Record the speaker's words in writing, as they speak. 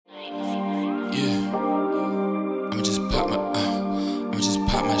I'ma just pop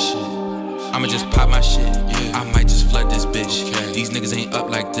my shit. I might just flood this bitch. These niggas ain't up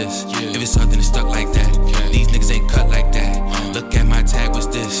like this. If it's something, it's stuck like that. These niggas ain't cut like that. Look at my tag, what's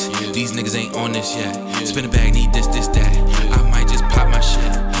this? These niggas ain't on this yet. Spin a bag, need this, that. I might just pop my shit.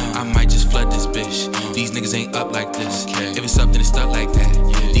 I might just flood this bitch. These niggas ain't up like this. If it's something, it's stuck like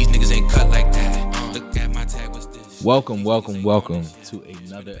that. These niggas ain't cut like that. Look at my tag, what's this? Welcome to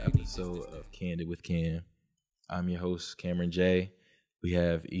another episode of Candid with Cam. I'm your host, Cameron J. We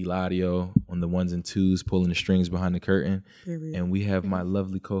have Eladio on the ones and twos, pulling the strings behind the curtain. Period. And we have my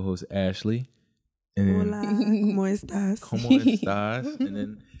lovely co-host, Ashley. And Hola, ¿cómo estás? ¿Cómo estás? And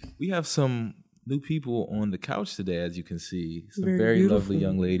then we have some new people on the couch today, as you can see. Some very lovely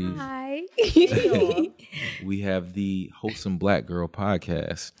young ladies. Hi. We have the Heauxsome Black Girl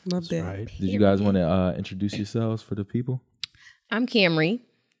podcast. Love that. Right. Did you guys want to introduce yourselves for the people? I'm Camry.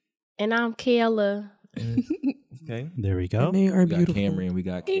 And I'm Kayla. Okay. There we go. And they are We got beautiful. Camry and we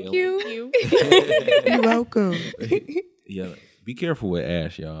got Thank Kayla. you. You're welcome. Yeah, be careful with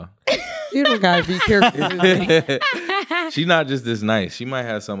Ash, y'all. You don't gotta be careful. She's not just this nice. She might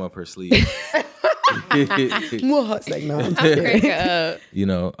have some up her sleeve. It's like, no, I'm Crack up. You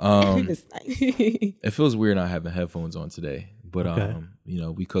know, it's nice. it feels weird not having headphones on today, but Okay. you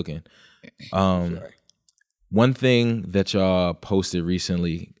know, we cooking. One thing that y'all posted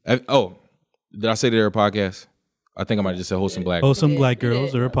recently. Did I say they're a podcast? I think I might just say Heauxsome Black. Heauxsome Black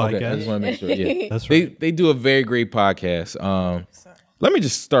Girls are a Okay, I podcast. just want to make sure. Yeah, That's right. they do a very great podcast. Let me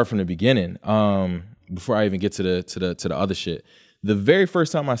just start from the beginning. Before I even get to the other shit. The very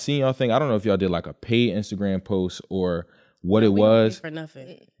first time I seen y'all thing, I don't know if y'all did like a paid Instagram post or what it was. For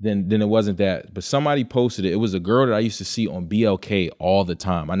nothing. Then it wasn't that. But somebody posted it. It was a girl that I used to see on BLK all the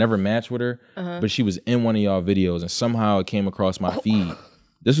time. I never matched with her, but she was in one of y'all videos, and somehow it came across my feed.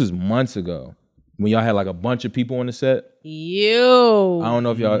 This was months ago when y'all had like a bunch of people on the set. You. I don't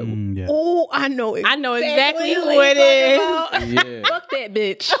know if y'all. Yeah. Oh, I know exactly who it is. Yeah. Fuck that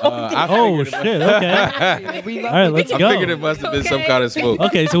bitch. Oh, shit. Okay. All right, let's I go. figured it must have been some kind of smoke.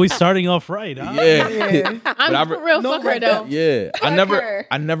 Okay, so we're starting off right, huh? Yeah. I'm for real. Fuck her though. Yeah. her.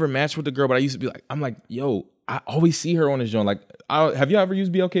 I never matched with the girl, but I used to be like, I'm like, yo, I always see her on this joint. Like, have you ever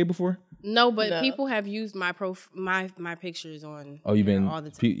used BLK before? No, but people have used my my pictures on. Oh, you've been all the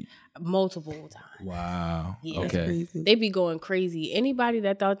time, multiple times. Wow. Yeah. Okay. Crazy. They be going crazy. Anybody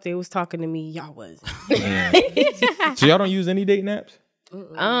that thought they was talking to me, y'all wasn't. So y'all don't use any dating apps?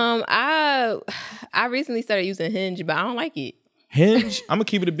 I recently started using Hinge, but I don't like it. Hinge? I'm gonna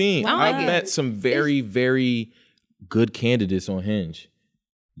keep it a bean. I don't I've like it. met some very, very good candidates on Hinge.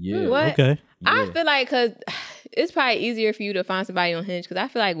 Yeah. What? Okay. I feel like because it's probably easier for you to find somebody on Hinge because I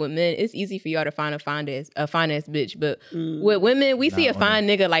feel like with men, it's easy for y'all to find a fine ass bitch. But with women, we see a fine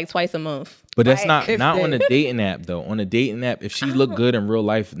nigga like twice a month. But that's Right. not on a dating app though. On a dating app, if she look good in real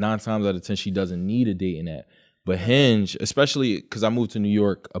life, 9 times out of 10 she doesn't need a dating app. But Hinge, especially because I moved to New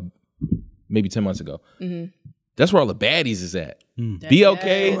York maybe 10 months ago. That's where all the baddies is at.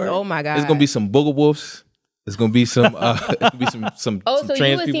 BLK. Oh my God. There's gonna be some booger wolves. There's gonna be some. some Oh, some so you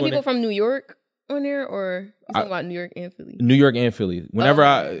trans would see people in people there. from New York on there, or you talking about New York and Philly? New York and Philly.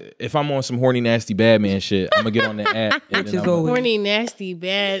 Whenever if I'm on some horny nasty bad man shit, I'm gonna get on the app. And then is I'm always- Horny, nasty,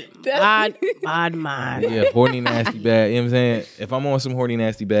 bad mind. yeah, horny nasty bad. You know what I'm saying? If I'm on some horny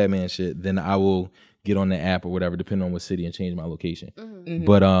nasty bad man shit, then I will get on the app or whatever, depending on what city, and change my location.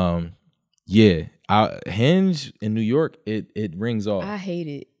 But yeah, Hinge in New York, it rings off. I hate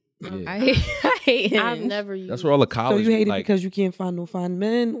it. Yeah. I hate Hinge. I've never used. That's where all the So college. you hate it like, because you can't find no fine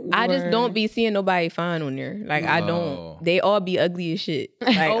men? I just or- don't be seeing nobody fine on there. Like I Oh. don't. They all be ugly as shit.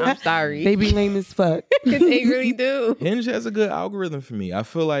 Like I'm sorry. They be lame as fuck. They really do. Hinge has a good algorithm for me. I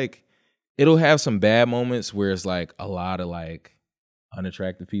feel like it'll have some bad moments where it's like a lot of like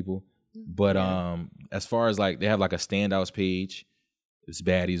unattractive people. But as far as like they have like a standouts page, it's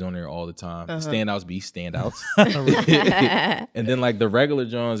baddies on there all the time. The standouts be standouts. And then like the regular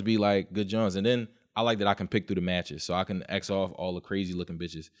Johns be like good Johns. And then I like that I can pick through the matches. So I can X off all the crazy looking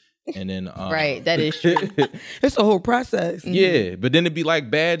bitches. And then Right, that is true. It's a whole process. Yeah, but then it'd be like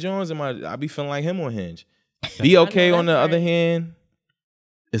bad Jones, and I be feeling like him on Hinge. Be okay on the other hand,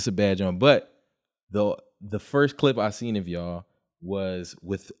 it's a bad John. But the first clip I seen of y'all was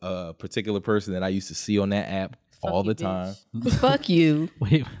with a particular person that I used to see on that app all the time. Fuck you.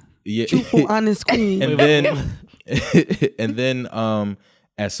 Wait. Yeah, Truthful, honest queen. and then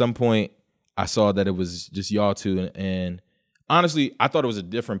at some point I saw that it was just y'all two, and honestly, I thought it was a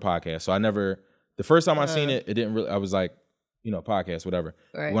different podcast. So I never. The first time I seen it, it didn't really. I was like, podcast, whatever.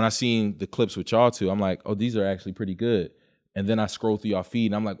 Right. When I seen the clips with y'all two, I'm like, oh, these are actually pretty good. And then I scroll through y'all feed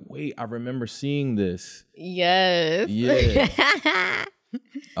and I'm like, wait, I remember seeing this. Yes. Yeah.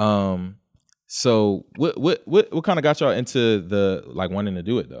 So what kind of got y'all into the like wanting to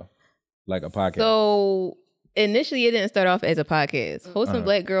do it though? Like a podcast? So initially it didn't start off as a podcast. Heauxsome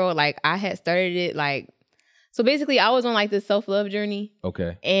Black Girl, like I had started it like, so basically I was on like this self-love journey.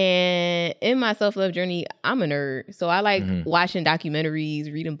 Okay. And in my self-love journey, I'm a nerd. So I like watching documentaries,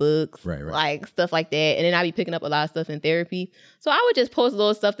 reading books, Right. like stuff like that. And then I be picking up a lot of stuff in therapy. So I would just post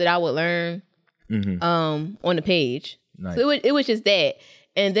little stuff that I would learn on the page. Nice. So it was just that.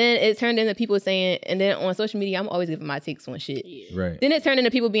 And then it turned into people saying, and then on social media, I'm always giving my takes on shit. Right. Then it turned into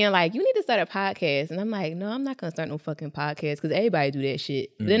people being like, you need to start a podcast. And I'm like, no, I'm not going to start no fucking podcast because everybody do that shit.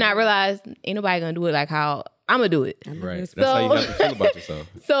 Then I realized ain't nobody going to do it like how I'm going to do it. Right. That's how you have to feel about yourself.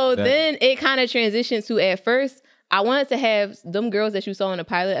 So then it kind of transitioned to, at first, I wanted to have them girls that you saw in the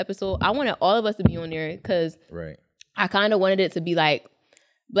pilot episode. I wanted all of us to be on there because I kind of wanted it to be like,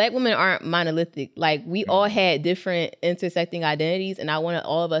 Black women aren't monolithic. Like we all had different intersecting identities, and I wanted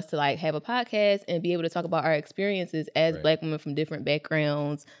all of us to like have a podcast and be able to talk about our experiences as Black women from different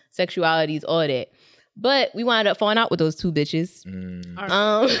backgrounds, sexualities, all that. But we wound up falling out with those two bitches.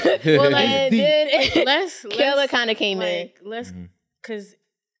 Well, and then Kayla kind of came in. Because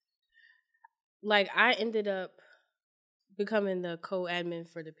like I ended up becoming the co-admin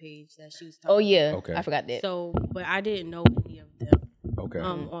for the page that she was talking about. Oh yeah, okay. I forgot that. So, but I didn't know any of them. Okay.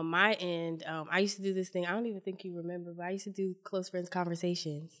 On my end, I used to do this thing. I don't even think you remember, but I used to do close friends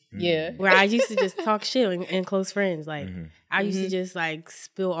conversations. Yeah. Where I used to just talk shit in close friends. Like I used to just like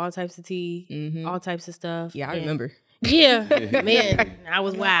spill all types of tea, all types of stuff. Yeah, I remember. Yeah, man, I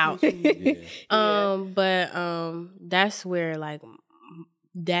was wild. But that's where like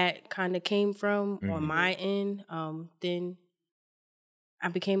that kind of came from on my end. Then I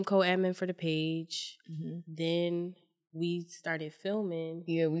became co-admin for the page. Then we started filming.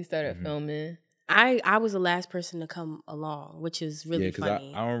 Yeah, we started filming. I was the last person to come along, which is really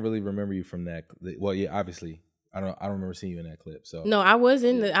funny. I don't really remember you from that. Well, yeah, obviously, I don't remember seeing you in that clip. So no, I was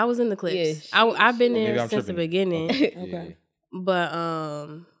in the clips. Yeah, I've been there since the beginning. Okay, but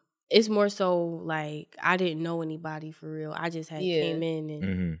it's more so like I didn't know anybody for real. I just had came in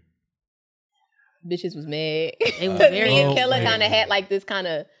and bitches was mad. They was very. Me and Kella kind of had like this kind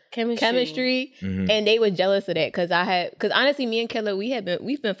of chemistry, and they were jealous of that because honestly, me and Kella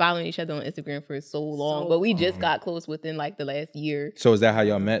we've been following each other on Instagram for so long, but we just got close within like the last year. So is that how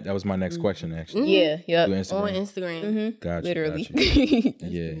y'all met? That was my next question, actually. Yeah, yep. On Instagram. Gotcha. Literally. Gotcha.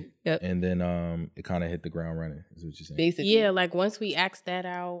 Yeah. Yep. And then it kind of hit the ground running. Is what you're saying? Basically. Yeah, like once we axed that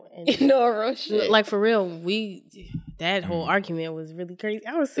out, and no real shit. Like for real, that whole argument was really crazy.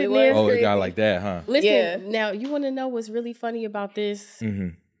 I was sitting there. Oh, it got like that, huh? Listen, now you want to know what's really funny about this?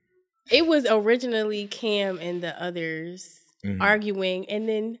 It was originally Cam and the others arguing, and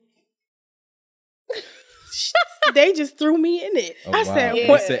then they just threw me in it. Oh, I wow. said,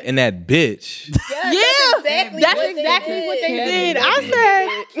 "What?" And that bitch. That's exactly what they did.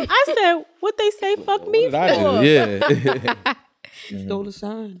 I said, what they say? Fuck me for? Yeah. You stole the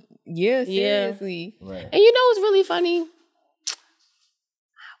sign. Yeah, seriously. Yeah. Right. And you know what's really funny?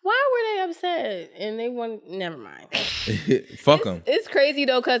 Why were they upset? And they want never mind. Fuck them. It's crazy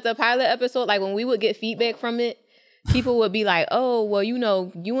though, because the pilot episode, like when we would get feedback from it, people would be like, "Oh, well, you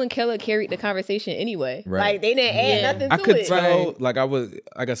know, you and Kella carried the conversation anyway. Right. Like they didn't add nothing to it." I could tell. Like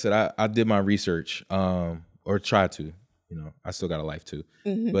like I said, I did my research, or tried to. You know, I still got a life too.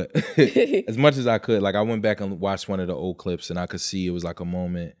 But as much as I could, like I went back and watched one of the old clips, and I could see it was like a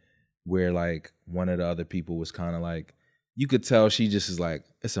moment where like one of the other people was kind of like, you could tell she just is like,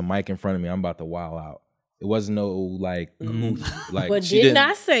 it's a mic in front of me, I'm about to wild out. It wasn't no like, like, but she did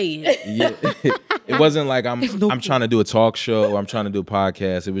not say it. Yeah, it wasn't like I'm trying to do a talk show or I'm trying to do a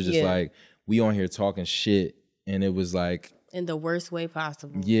podcast. It was just like we on here talking shit, and it was like in the worst way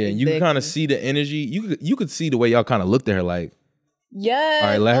possible. Yeah, and you could kind of see the energy. You could see the way y'all kind of looked at her like, yes. All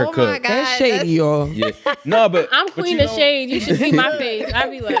right, let her cook. My God, That's shady, y'all. Yeah, no, but I'm queen of shade. You should see my face.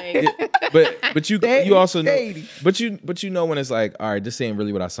 I'd be like, but you also know, but you know when it's like, all right, this ain't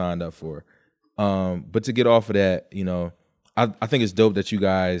really what I signed up for. But to get off of that, you know, I think it's dope that you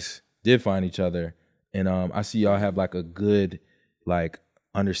guys did find each other, and I see y'all have like a good like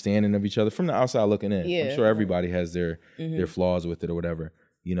understanding of each other from the outside looking in. Yeah. I'm sure everybody has their flaws with it or whatever.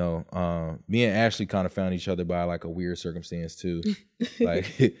 You know, me and Ashley kind of found each other by like a weird circumstance too.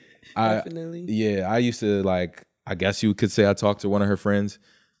 Like, Definitely. I used to like, I guess you could say I talked to one of her friends.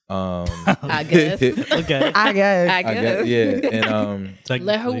 I guess. Okay. I guess. Yeah, and It's like,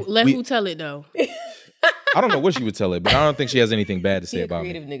 let who tell it though. I don't know what she would tell it, but I don't think she has anything bad to say about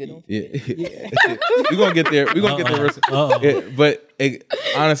me. Creative nigga, don't. Yeah. We're gonna get there. We're gonna get there. Yeah, but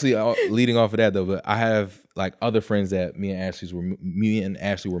honestly, leading off of that though, but I have like other friends that me and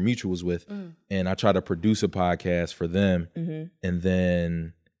Ashley were mutuals with, and I tried to produce a podcast for them, and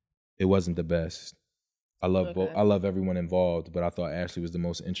then it wasn't the best. I love everyone involved, but I thought Ashley was the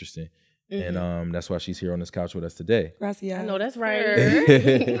most interesting. And that's why she's here on this couch with us today. Gracias. I know that's right.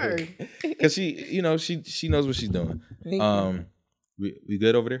 Because she knows what she's doing. We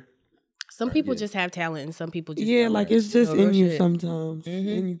good over there? Some people just have talent, and some people just like it's just in you sometimes,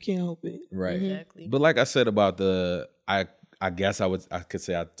 and you can't help it. Right. Exactly. But like I said about I guess I could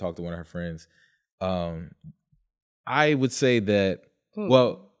say I talked to one of her friends. I would say that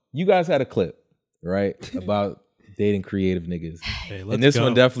well, you guys had a clip, right, about dating creative niggas. Hey, and this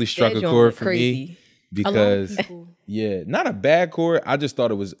one definitely struck a chord for me because not a bad chord. I just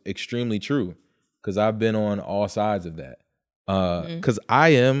thought it was extremely true because I've been on all sides of that. Because I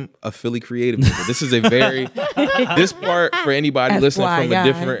am a Philly creative nigga. This is a very this part for anybody listening from a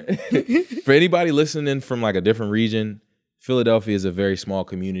different for anybody listening from like a different region. Philadelphia is a very small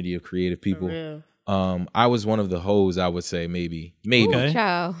community of creative people. I was one of the hoes, I would say, maybe. Okay.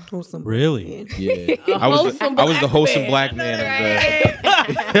 Child. Really? Yeah. I was the Heauxsome black man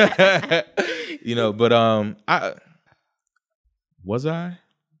of the but I was I?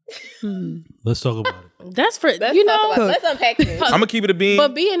 Let's talk about it. That's for Let's unpack this. I'm gonna keep it a bean.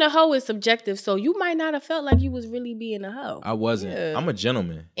 But being a hoe is subjective, so you might not have felt like you was really being a hoe. I wasn't. Yeah. I'm a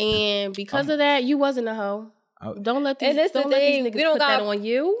gentleman. And because of that, you wasn't a hoe. Don't let these, And that's the don't let these thing, niggas we don't put that got- on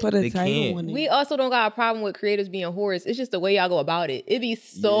you. Put They a title can't. on it. We also don't got a problem with creators being whores. It's just the way y'all go about it. It be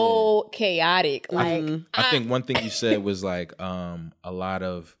so chaotic. Like I think one thing you said was like a lot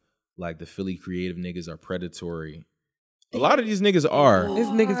of like the Philly creative niggas are predatory. A lot of these niggas are. This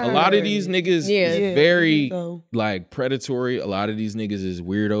niggas A lot of these niggas Yeah. is very so. like predatory. A lot of these niggas is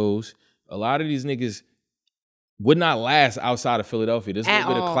weirdos. A lot of these niggas would not last outside of Philadelphia. This At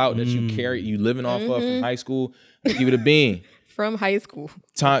little bit of all. clout that you carry, you living off of from high school, give it a bean. from high school.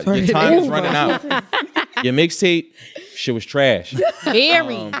 Your time is running out. Your mixtape, shit was trash.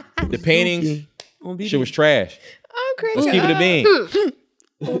 Very. The paintings, On BD. shit was trash. I'm crazy. Let's keep it a bean.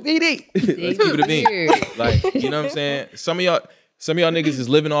 On BD. Let's keep it a bean. Like, you know what I'm saying? Some of y'all niggas is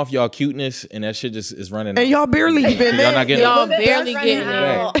living off y'all cuteness, and that shit just is running out. And y'all barely even Y'all not getting Y'all it barely getting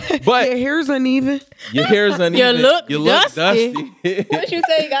it. back. But Your hair's uneven. your hair's uneven. You look dusty. What you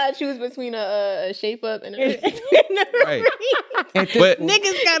say? You gotta choose between a shape up and a Right. But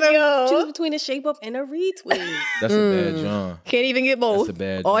Niggas gotta choose between a shape up and a retweet. that's a bad John. can't even get both. That's a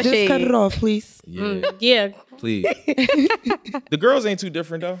bad Or Just shade. cut it off, please. Yeah, Yeah, please. The girls ain't too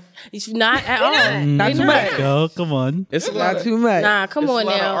different though. it's not at all. Not too much. Go, come on. It's a lot Not of, too much. Nah, come It's on a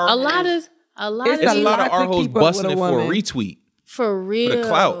lot of now. our A lot hoes. of it's a these lot of to our hoes keep up with busting a it for a woman. retweet. for real. For the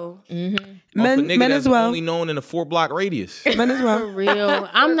clout. Off a Men nigga that's as well. only known in a 4-block radius. Men as For well. real.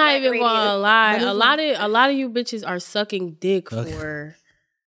 I'm not even gonna lie. Men as A lot of you bitches are sucking dick for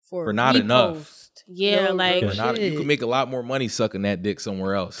not repost. enough. Yeah, No, like But not, you can make a lot more money sucking that dick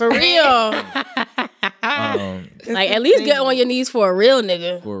somewhere else. for real. It's Like the at least thing. get on your knees for a real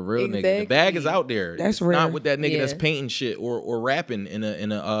nigga. For a real nigga, Exactly. the bag is out there. That's It's rare. not with that nigga that's Yeah. painting shit or rapping in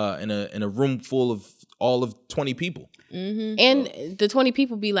a room full of all of 20 people. And the 20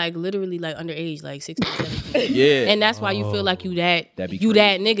 people be like literally like underage, like 16, 17. Yeah, And that's why you feel like you that That'd be you crazy.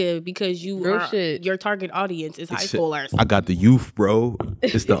 that nigga because you Real are, shit. your target audience is high schoolers. I got the youth, bro.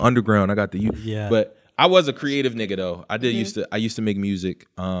 It's the underground. I got the youth. Yeah. But I was a creative nigga though. I used to make music.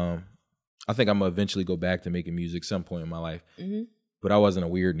 I think I'm gonna eventually go back to making music some point in my life. But I wasn't a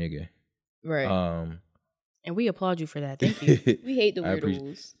weird nigga. Right. And we applaud you for that. Thank you. We hate the I appreciate-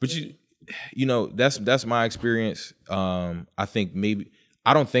 weirdos. But you know, that's my experience. I think maybe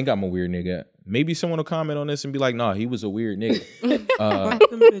I don't think I'm a weird nigga. Maybe someone will comment on this and be like, "Nah, he was a weird nigga."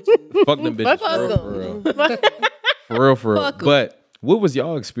 Fuck them bitches. For real. Fuck 'em. But what was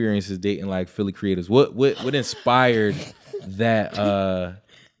y'all experiences dating like Philly creators? What inspired that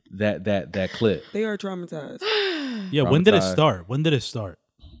that clip? They are traumatized. Yeah, when did it Traumatized. start? When did it start?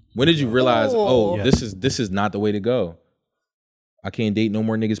 When did you realize, Yeah. this is not the way to go? I can't date no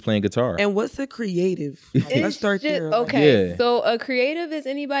more niggas playing guitar. And what's a creative? Like, let's It's start just- there. Like, Okay, Yeah. so a creative is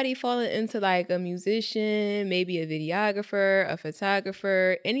anybody falling into like a musician, maybe a videographer, a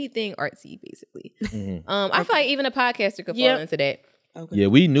photographer, anything artsy, basically. I feel like even a podcaster could fall Yep. into that. okay. Yeah,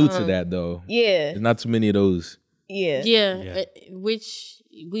 we new to that though. Yeah, There's not too many of those. yeah. Yeah, which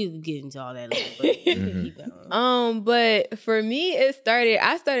we'll get into all that later. But keep going. But for me, I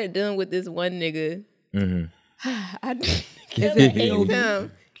started dealing with this one nigga. I Is it hate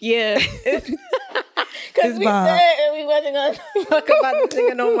him. Yeah. Because we Bob. said and we wasn't gonna talk about this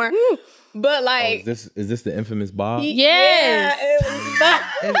nigga no more. But like, is this the infamous Bob? Yes. yeah, it was Bob.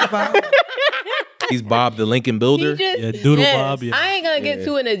 It's Bob. He's Bob the Lincoln Builder. Yeah, Doodle Yes. Bob. Yeah. I ain't gonna get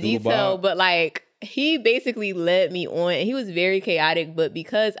too into Doodle detail, Bob. but like he basically led me on. He was very chaotic, but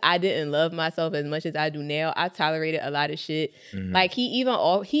because I didn't love myself as much as I do now, I tolerated a lot of shit. Mhm. Like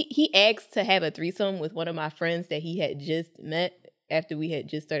he asked to have a threesome with one of my friends that he had just met after we had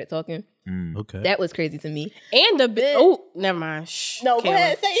just started talking. Mm. Okay. That was crazy to me. And the bit. Oh, never mind. Shh. No, go Kayla.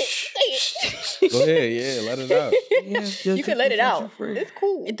 ahead, say it. Go ahead, yeah, let it out. Yes, You can let it out. It's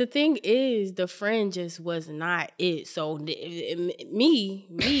cool. The thing is, the friend just was not it. So me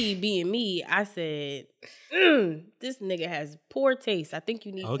being me, I said, this nigga has poor taste. I think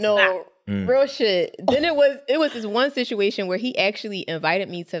you need to No, stop. real shit. Then it was this one situation where he actually invited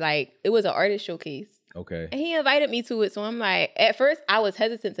me to like, it was an artist showcase. Okay. And he invited me to it. So I'm like, at first I was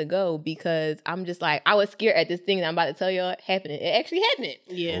hesitant to go because I'm just like, I was scared at this thing that I'm about to tell y'all happening. It actually happened.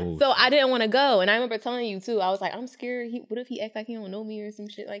 Yeah. Oh, So I didn't want to go. And I remember telling you too, I was like, I'm scared. What if he act like he don't know me or some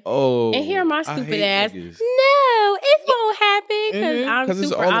shit like that? Oh. And here my I stupid hate ass. niggas. No, it won't happen because I'm Because super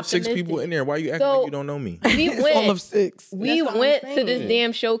there's all of optimistic. 6 people in there. Why you acting So- like you don't know me? We It's went. all of 6. We That's what I'm went to this saying.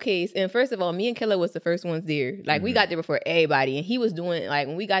 damn showcase, and first of all, me and Killa was the first ones there. Like we got there before everybody, and he was doing like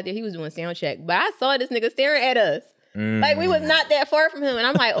when we got there, he was doing sound check. But I saw this nigga staring at us, like we was not that far from him, and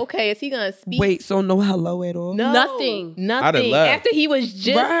I'm like, okay, is he gonna speak? Wait, so no hello at all? No, Nothing. I'd have nothing. left. After he was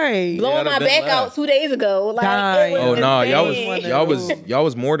just Right. blowing Yeah, I'd my have been back out left. 2 days ago. Like Dying. it was Oh no, insane. y'all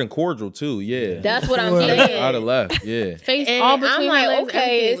was more than cordial too. Yeah. That's what I'm I'd I'd saying. have left. Yeah. Face And all between I'm her like, legs,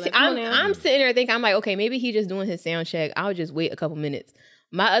 okay, everything. Like, come on now. I'm sitting there thinking, I'm like, okay, maybe he just doing his sound check. I'll just wait a couple minutes.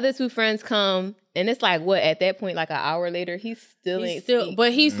 My other 2 friends come, and it's like, what, at that point, like an hour later, he still ain't speak.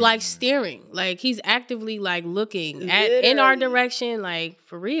 But he's like staring, like he's actively like looking in our direction, like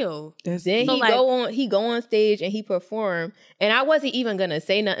for real. That's Then So, he go on stage and he perform, and I wasn't even gonna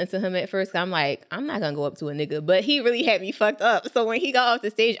say nothing to him at first. 'Cause I'm like, I'm not gonna go up to a nigga, but he really had me fucked up. So when he got off the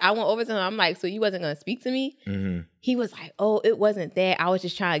stage, I went over to him. I'm like, so you wasn't gonna speak to me? Mm-hmm. He was like, oh, it wasn't that. I was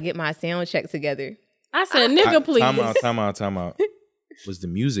just trying to get my sound check together. I said, nigga, please. Time out. Was the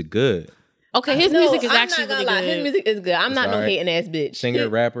music good? Okay, his No, music is I'm actually not gonna really lie. good. His music is good. I'm It's not no alright. hating ass bitch. Singer,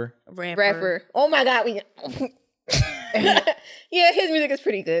 rapper? Rapper. Oh my god, yeah, his music is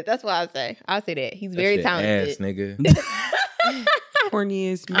pretty good. That's what I'll say that. He's very That shit talented. ass, nigga.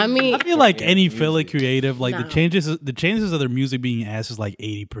 corniest. I mean, I feel like Yeah, any music. Philly creative, like Nah. the chances of their music being ass is like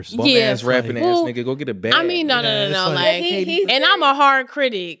 80%. Bum Yeah, ass rapping ass well, nigga. Go get a bag. I mean, no, Yeah, it's no. like- Like, He's and I'm a hard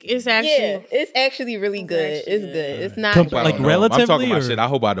critic. It's actually. yeah, it's actually really good. actually It's good. good. It's not I don't like know him. I'm relatively, talking about or- shit. I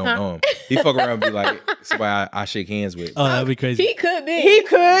hope I don't Huh? know him. He fuck around and be like somebody I shake hands with. Oh, that'd be crazy. He could be. He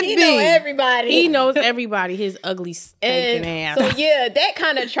could He be. know everybody. He knows everybody. His ugly stinking And ass. so yeah, that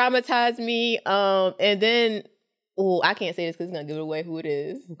kind of traumatized me. And then I can't say this because it's gonna give it away who it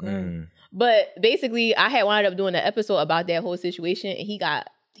is. Mm. But basically, I had wound up doing an episode about that whole situation, and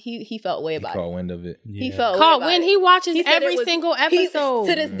he felt way He about caught it. wind of it. Yeah. He felt way Caught about when it. he watches He said every it was- single He- episode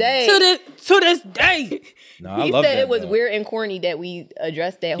to this day. to this day. No, I He love said that, it was though. weird and corny that we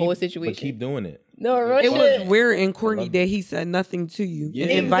addressed that whole situation. But keep doing it. No, real It was shit. weird and corny love that he said nothing to you. Yeah.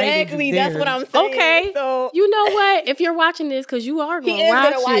 And invited you Exactly. That's there. what I'm saying. Okay. So You know what? If you're watching this, because you are he going is to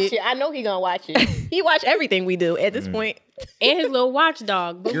gonna watch it. I know he gonna watch it. He watch everything we do at this point. and his little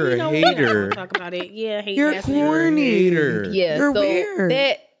watchdog. But You're you a know, we don't hater. wanna talk about it. Yeah, hate You're ass corny. Hater. Yeah. You're so weird.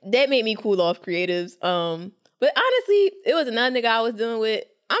 that made me cool off creatives. But honestly, it was another nigga I was dealing with.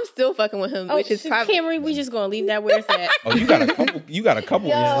 I'm still fucking with him, Oh, which is probably. Cameron, we just gonna leave that where it's at. Oh, you got a couple. You got a couple.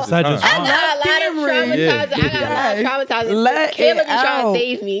 Yo. instances, Side just huh? I got a lot of Cameron. traumatizing. I got a lot of Yes. traumatizing. Let Kayla it be trying out. to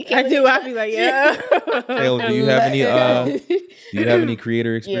save me. I do. I be like, yeah. Taylor, do you have any? Do you have any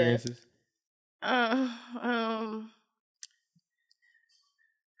creator experiences?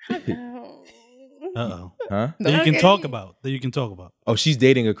 Uh-oh. Huh? That you can talk about. That you can talk about. Oh, she's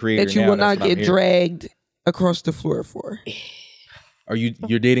dating a creator That you now. will That's not what I'm get hearing. dragged across the floor for. Are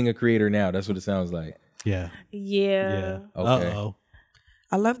you're dating a creator now? That's what it sounds like. Yeah. Yeah. Yeah. Okay. Uh-oh.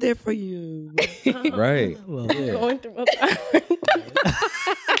 I love that for you. Right. Well, Yeah. Going through.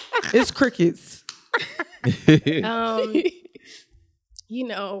 It's crickets. You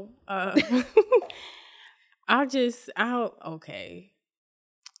know, okay.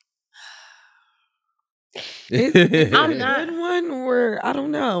 I'm I'm not- a good one, or I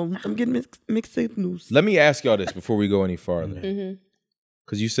don't know. I'm getting mixed signals. Let me ask y'all this before we go any farther, Mm-hmm.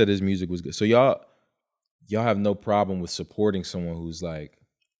 because you said his music was good. So y'all have no problem with supporting someone who's like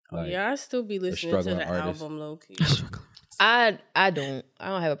Yeah, I still be listening to struggling the artist. album low key. I don't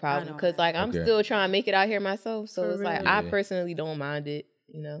have a problem don't because like I'm Okay. still trying to make it out here myself. So For it's like real. I Yeah. personally don't mind it.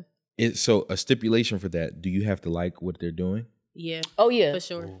 You know. So a stipulation for that, do you have to like what they're doing? Yeah. Oh yeah, For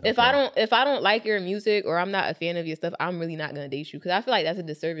sure. If I don't like your music or I'm not a fan of your stuff, I'm really not gonna date you because I feel like that's a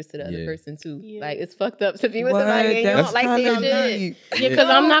disservice to the other person too. Yeah. Like it's fucked up to be with somebody and you don't like their shit. Yeah, because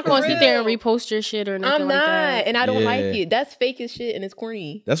I'm not gonna sit there and repost your shit or nothing like that. And I don't like it. That's fake as shit and it's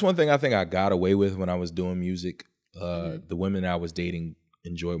corny. That's one thing I think I got away with when I was doing music. The women I was dating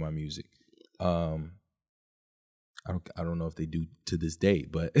enjoyed my music. I don't know if they do to this day,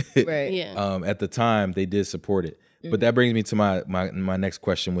 but Right. Yeah. At the time they did support it. But that brings me to my next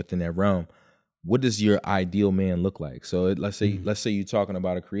question within that realm. What does your ideal man look like? So let's say you're talking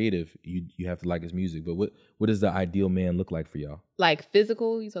about a creative, you have to like his music, but what does the ideal man look like for y'all? Like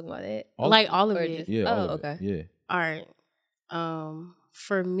physical, you talking about that? All of or it. just- Yeah. all oh, of it. okay. Yeah. All right.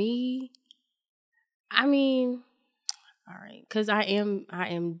 For me, I mean, all right, because I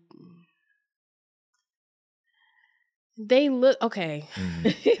am. They look okay.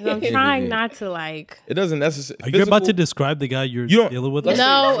 'Cause I'm trying not to like. It doesn't necessarily. Are you about to describe the guy you're dealing with?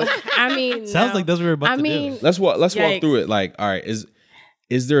 No, I mean, sounds like that's what we're about to do. Let's walk through it. Like, all right, is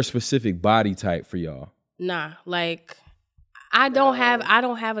there a specific body type for y'all? Nah, like I don't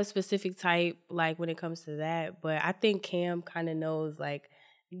have a specific type like when it comes to that, but I think Cam kind of knows like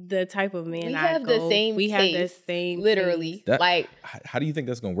the type of man We I have go. the same We have the taste, same literally. taste. Like, How do you think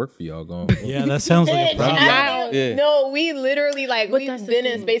that's gonna work for y'all? Yeah, that sounds like a problem. Yeah. No, we literally like But we've that's the been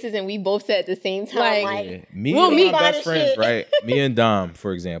in thing. spaces and we both said at the same time. Like, Yeah. Me Well, and me- my best Body friends, shit. right? Me and Dom,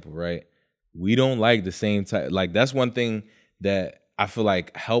 for example, right? We don't like the same type. Like that's one thing that I feel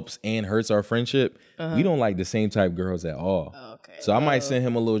like helps and hurts our friendship. We don't like the same type girls at all. Okay. So I might send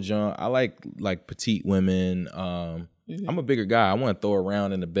him a little junk. I like petite women. I'm a bigger guy. I want to throw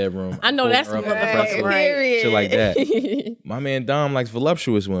around in the bedroom. I know hold that's her up, motherfucking press her, right. shit like that. My man Dom likes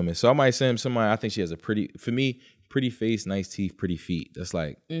voluptuous women, so I might send him somebody. I think she has a pretty face, nice teeth, pretty feet. That's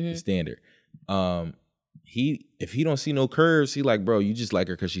like the standard. If he don't see no curves, he like, bro, you just like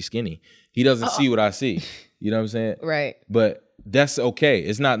her because she's skinny. He doesn't see what I see. You know what I'm saying? right. But that's okay.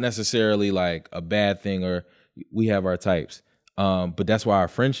 It's not necessarily like a bad thing or we have our types. But that's why our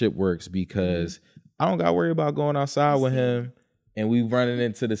friendship works because I don't got to worry about going outside with him and we running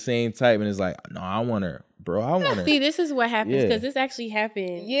into the same type and it's like, no, I want her, bro. I want her. See, this is what happens Yeah. because this actually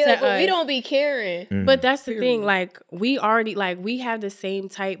happened. Yeah, to but we us. don't be caring. But that's the thing. Like we already we have the same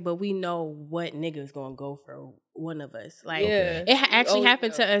type, but we know what nigga's gonna go for one of us. Like Yeah. it actually Oh,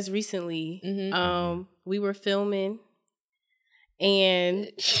 happened to us recently. We were filming.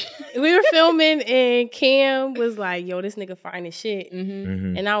 And and Cam was like, yo, this nigga fine as shit.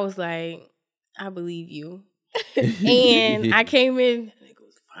 And I was like, I believe you. And I came in, nigga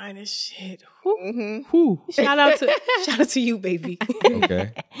was fine as shit. Whew. Shout out to you, baby.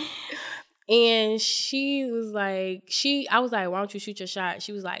 Okay. And she was like, I was like, why don't you shoot your shot?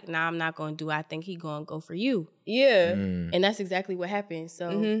 She was like, nah, I'm not gonna do it. I think he gonna go for you. Yeah. And that's exactly what happened.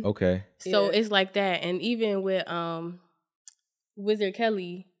 So Okay. so it's like that. And even with Wizard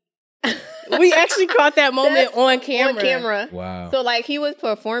Kelly, we actually caught that moment on camera. Wow. So like he was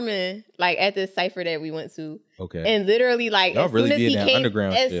performing like at this cipher that we went to. Okay. And literally like Y'all as really soon as be in he that came,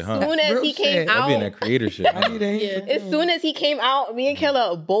 underground as shit, huh? soon as Real he came shit. Y'all be in out, that creator shit. Huh? as soon as he came out, me and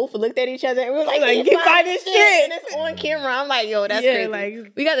Kella both looked at each other and we were like, Like, he he fine as shit. And it's on camera. I'm like, yo, that's Yeah, crazy.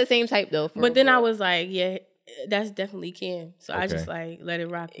 like- We got the same type though. But then I was like, yeah, that's definitely Cam. So I just like let it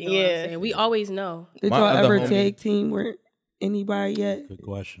rock. You know what I'm Yeah. saying? We always know. Did My y'all other ever homie- tag team with anybody yet? Good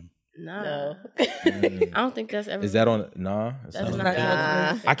question. Nah. No. I don't think that's ever. Is that on? Nah. It's That's not. not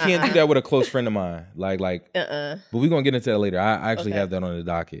Nah. I can't do that with a close friend of mine. Like. Uh-uh. But we're gonna get into that later. I actually Okay. have that on the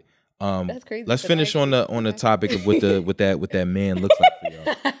docket. That's crazy. Let's 'cause finish I on the topic of what that man looks like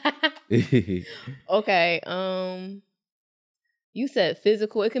for y'all. Okay. You said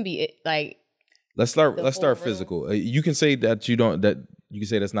physical. It can be like Let's start The whole room. physical. You can say that you can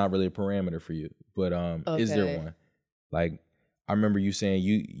say that's not really a parameter for you. But is there Okay. one? Like I remember you saying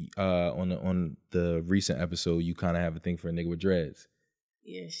you on the recent episode you kind of have a thing for a nigga with dreads.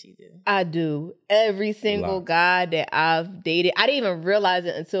 Yeah, she do. I do. Every single lot. guy that I've dated, I didn't even realize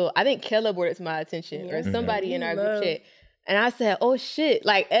it until I think Kella brought it to my attention or somebody in our group chat. And I said, oh shit,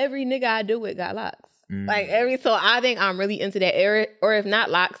 like every nigga I deal with got locks. Like so I think I'm really into that era. Or if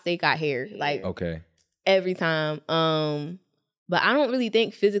not locks, they got hair. Like Okay. every time. But I don't really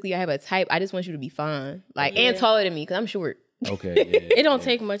think physically I have a type. I just want you to be fine. Like and taller than me, because I'm short. Okay. Yeah, It don't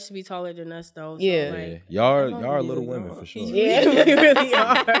take much to be taller than us, though. So, Yeah. like, y'all are little women for sure. Yeah. we really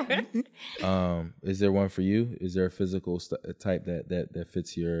are. Is there one for you? Is there a physical type that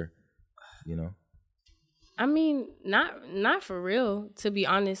fits your, I mean, not for real. To be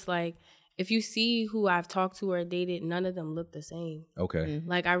honest, like if you see who I've talked to or dated, none of them look the same. Okay.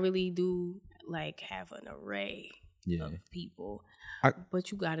 Like I really do like have an array of people,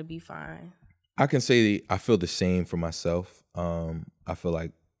 but you gotta be fine. I can say I feel the same for myself. I feel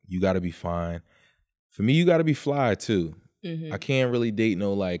like you gotta be fine. For me, you gotta be fly too. I can't really date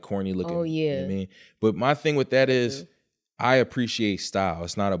no like corny looking. Oh yeah. You know what I mean? But my thing with that is I appreciate style.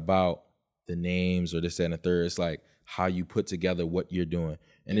 It's not about the names or this, that, and the third. It's like how you put together what you're doing.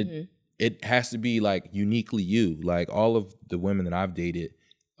 And it has to be like uniquely you. Like all of the women that I've dated,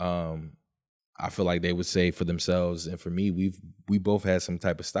 I feel like they would say for themselves and for me, we both had some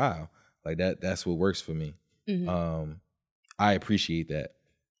type of style. Like that's what works for me. I appreciate that.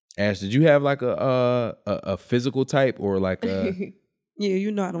 Ash, did you have like a physical type or like a Yeah,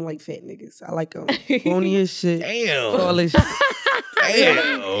 you know I don't like fat niggas. I like them bony as shit. Damn. Tall as shit.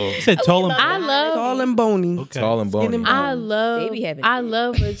 Damn. You said tall and I love Tall and bony. Okay. Tall and bony. I love. They be having I big.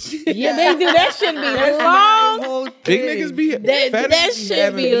 love. Yeah, they do. That shouldn't be long. Big niggas be That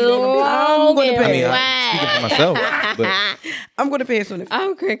should be long gonna and pay. Speaking for myself, but I'm going to pass on it.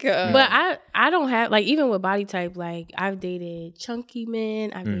 I'm cracking up. But I don't have like even with body type, like I've dated chunky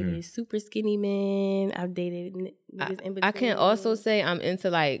men, I've dated super skinny men, I've dated niggas in between. I can also say I'm into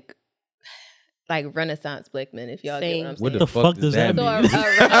like Renaissance black men, if y'all get what I'm saying. what the fuck does that So mean?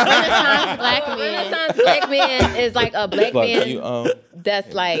 Renaissance black man. Renaissance black man is like a black Look, man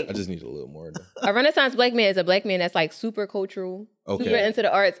that's like I just need a little more. a Renaissance black man is a black man that's like super cultural, super into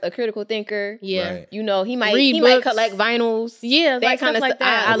the arts, a critical thinker. Yeah. Right. You know, he might Books. collect vinyls. Yeah, that like kind of stuff like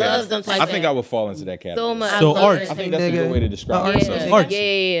that. I Okay. love them. I think I would fall into that category. so much. So I love arts. it. I think that's a good way to describe Arts. it. Yeah. Arts.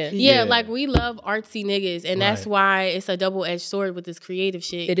 Yeah, like we love artsy niggas, and that's Right. why it's a double-edged sword with this creative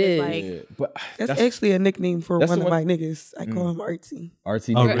shit. It It's is. like Yeah, but That's actually a nickname for that's one the of one- my niggas. I call him Artsy.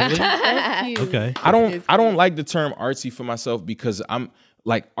 artsy. Oh, nigga. really? that's cute. Okay. I don't like the term artsy for myself because I'm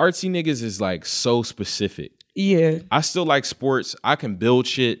like artsy niggas is like so specific. Yeah. I still like sports. I can build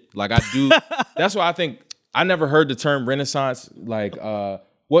shit. Like I do. That's why I think I never heard the term Renaissance. Like, well,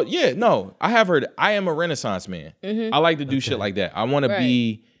 yeah, no, I have heard. I am a Renaissance man. I like to do shit like that. I want to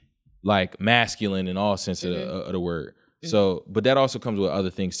be like masculine in all sense of the word. So, but that also comes with other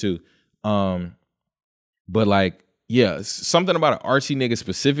things too. But like, yeah, something about an artsy nigga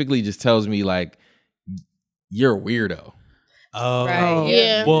specifically just tells me like you're a weirdo. Oh, Right.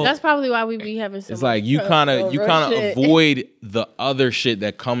 Yeah, Well- that's probably why we be having so It's much like you kind of shit. avoid the other shit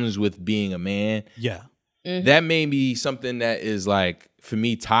that comes with being a man. yeah, That may be something that is like for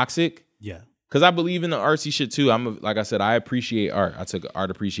me toxic yeah. because I believe in the artsy shit too. Like I said, I appreciate art. I took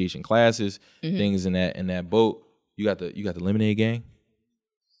art appreciation classes, things in that boat. You got the Lemonade Gang.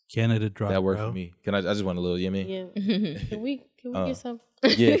 Canada drop. That worked bro. for me. I just want a little, you know what I mean? Yeah. Can we get some?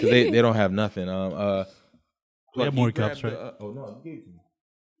 Yeah, because they don't have nothing. We have can you more grab cups, right? oh no, you gave it to me.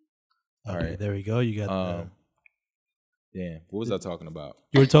 Okay, All right. there we go. You got. Damn, what was I talking about?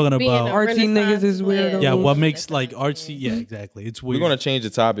 You were talking Being about. a Artsy niggas is weird. Yeah, what makes like artsy? Yeah, exactly. It's We're weird. gonna change the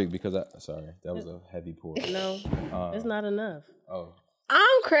topic because sorry, that was a heavy pour. No, it's not enough. Oh,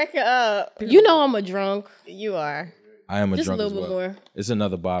 I'm cracking up. You know I'm a drunk. You are. I am a Just a drunk little as bit well. more. It's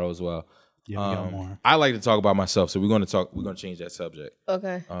another bottle as well. Yeah, we got more. I like to talk about myself, so we're gonna change that subject.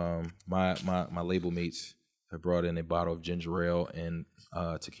 Okay. My label mates have brought in a bottle of ginger ale and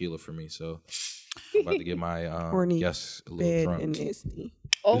tequila for me, so I'm about to get my Horny, guests a little bad, drunk. and nasty.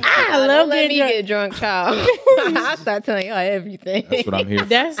 Oh, I love don't let me getting get drunk, child. I'll start telling y'all everything. That's what I'm here for.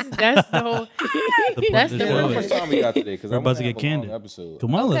 That's the whole. That's the show How one. much time we got today? Because We're I'm about about to get candid. episode.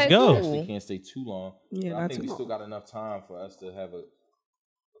 Come on, let's Okay, go. cool. We can't stay too long. Yeah, but I not think too we still long. got enough time for us to have a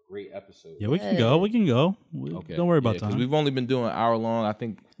great episode. Yeah, we can go. We can go. Don't worry about Because time. we've only been doing an hour long. I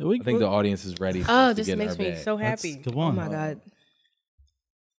think the audience is ready. For Oh, us to this get in makes our me bag. so Let's- happy. Come on. Oh my God.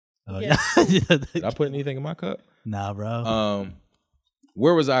 Yeah. Did I put anything in my cup? Nah, bro.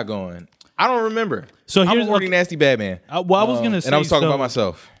 Where was I going? I don't remember. So I'm here's a horny, nasty bad man. I was gonna say, and I was talking so- about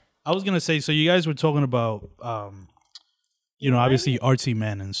myself. I was gonna say, so you guys were talking about, obviously artsy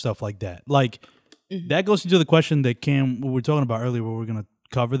men and stuff like that. Like that goes into the question that we were talking about earlier, where we're gonna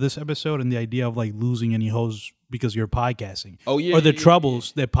cover this episode and the idea of like losing any hoes because you're podcasting. Oh yeah, or the yeah,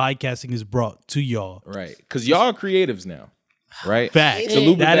 troubles that podcasting has brought to y'all. right? Because y'all are creatives now, right? Facts. To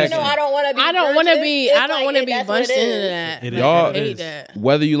loop it That back is- in. I don't want to be. I don't want to be. It's I don't like want to it, be that's what bunched it into is. that. It Like, Y'all- I hate is. that.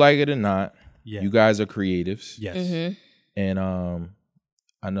 Whether you like it or not, Yeah. you guys are creatives. Yes. And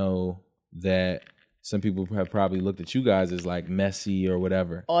I know that some people have probably looked at you guys as like messy or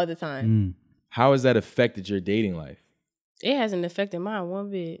whatever. all the time. Mm. How has that affected your dating life? It hasn't affected mine one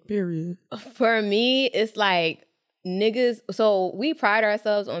bit. Period. For me, it's like niggas. So we pride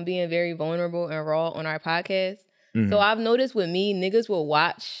ourselves on being very vulnerable and raw on our podcast. So I've noticed with me, niggas will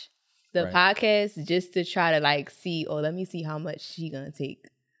watch the podcast just to try to like see, let me see how much she gonna take.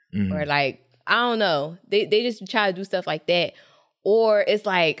 Or like, I don't know. They just try to do stuff like that. Or it's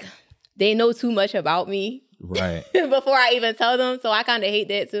like they know too much about me. Right. Before I even tell them. So I kind of hate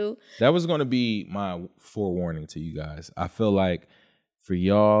that too. That was going to be my forewarning to you guys. I feel like for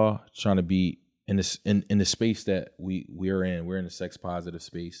y'all trying to be in this in the space that we're in a sex positive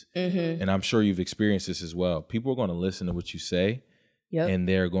space. And I'm sure you've experienced this as well. People are going to listen to what you say. Yep. And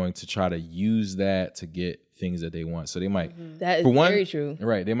they're going to try to use that to get things that they want. So they might, that is very true.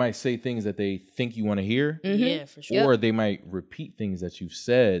 Right. They might say things that they think you want to hear. Yeah, for sure. Or they might repeat things that you've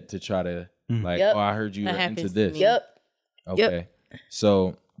said to try to oh, I heard you were into this. Yep. Okay.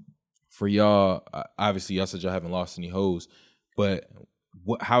 So for y'all, obviously y'all said y'all haven't lost any hoes, but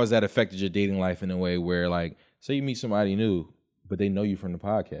how has that affected your dating life in a way where, like, say you meet somebody new, but they know you from the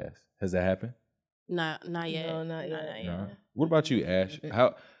podcast? Has that happened? Not yet. No, not yet. No. What about you, Ash?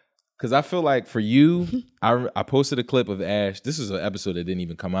 How? Because I feel like for you, I posted a clip of Ash. This is an episode that didn't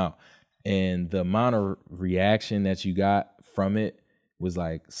even come out, and the amount of reaction that you got from it was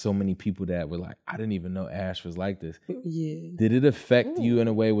like so many people that were like, I didn't even know Ash was like this. Yeah. Did it affect you in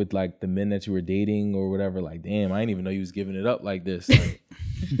a way with like the men that you were dating or whatever? Like, damn, I didn't even know you was giving it up like this. Like,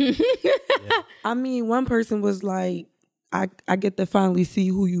 I mean, one person was like, I get to finally see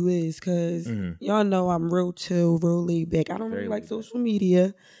who you is, because y'all know I'm real chill, real laid back. I don't really like social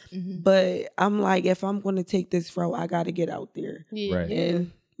media, but I'm like, if I'm going to take this route, I got to get out there. Yeah. Right.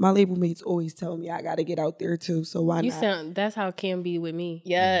 And my label mates always tell me I got to get out there too, so why not? That's how it can be with me.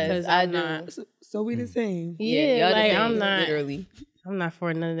 Yes, because I I'm do. not. So we the same. Yeah, like I'm not. Literally. I'm not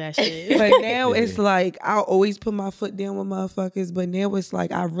for none of that shit. But now it's like I always put my foot down with motherfuckers, but now it's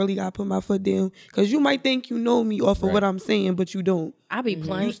like I really gotta put my foot down, because you might think you know me off of what I'm saying, but you don't. I be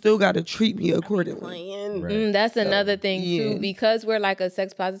playing. You still gotta treat me accordingly. right. That's another thing too, because we're like a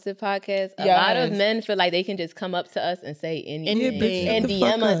sex positive podcast. A lot of men feel like they can just come up to us and say anything and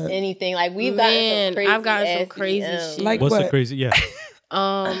DM us anything. Like we've gotten some crazy shit. Like What's what? the crazy? Yeah.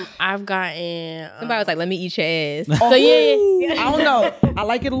 I've gotten somebody was like, "Let me eat your ass." So yeah, I don't know. I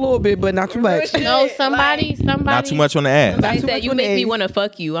like it a little bit, but not too much. no, somebody, not too much on the ass. Somebody Not too said much you on make the me ass. want to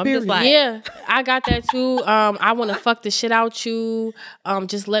fuck you. I'm just like, yeah, I got that too. I want to fuck the shit out you.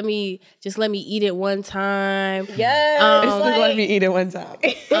 Just let me eat it one time. yes, Just let me eat it one time.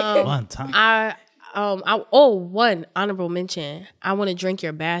 One time. One honorable mention. I want to drink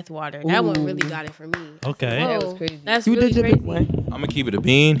your bath water. That one really got it for me. Okay. that was crazy. That's You really did your crazy. big one. I'm gonna keep it a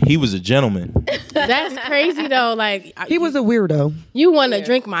bean. He was a gentleman. That's crazy though. Like He was a weirdo. you want to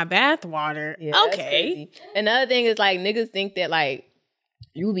drink my bath water? Yeah, that's Okay. crazy. Another thing is like niggas think that like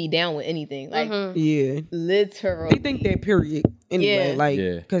you be down with anything. Like Yeah. literal. They think that period. Anyway, Yeah. like,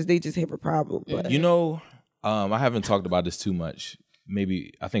 Yeah. because they just have a problem. But You know, I haven't talked about this too much.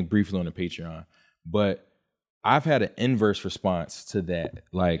 Maybe I think briefly on the Patreon, but I've had an inverse response to that.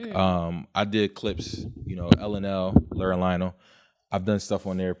 Like, I did clips, you know, L&L, Laura Lionel. I've done stuff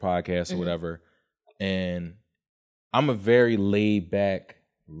on their podcast or whatever, and I'm a very laid back,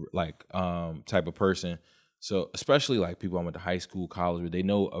 like, type of person. So especially like people I went to high school, college with, they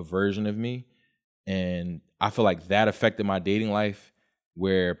know a version of me, and I feel like that affected my dating life,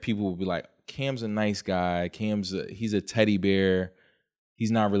 where people will be like, Cam's a nice guy. He's a teddy bear.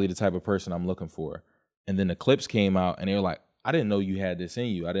 He's not really the type of person I'm looking for. And then the clips came out and they were like, I didn't know you had this in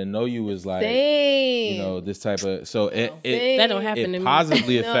you. I didn't know you was like, Same. you know, this type of, so it That don't happen to me.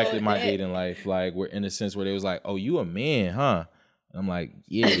 positively affected my dating life. Like, we're in a sense where they was like, oh, you a man, huh? And I'm like,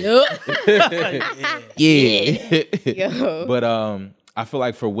 yeah. Yeah. Yo. But I feel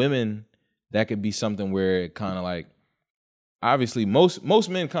like for women, that could be something where it kind of like, obviously most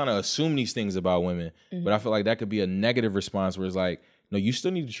men kind of assume these things about women, but I feel like that could be a negative response where it's like, no, you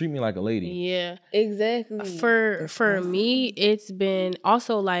still need to treat me like a lady. Yeah. Exactly. For me, it's been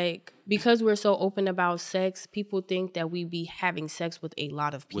also like, because we're so open about sex, people think that we be having sex with a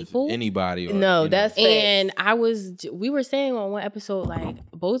lot of people. With anybody. Or, No, you know. that's And we were saying on one episode, like,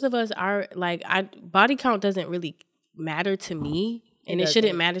 both of us are like, body count doesn't really matter to me. And it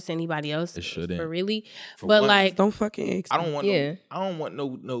shouldn't matter to anybody else. It shouldn't. For really. For But one, like, don't fucking ask. I don't want Yeah. I don't want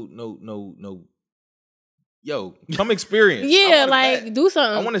no. Yo, come experience. yeah, like, do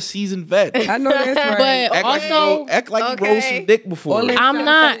something. I want a seasoned vet. I know that's right. But also, act like you rode some dick before. I'm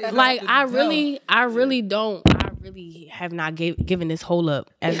not like I really have not given this whole up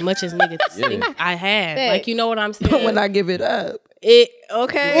as much as niggas think I have. Thanks. Like, you know what I'm saying? But when I give it up,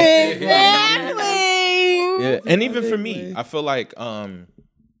 okay. Exactly. Yeah, and even for me, I feel like in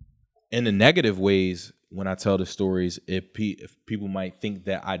the negative ways, when I tell the stories, if people might think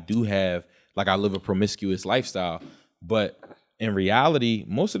that I do have, like, I live a promiscuous lifestyle, but in reality,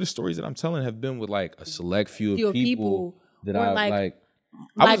 most of the stories that I'm telling have been with like a select few of people that I like.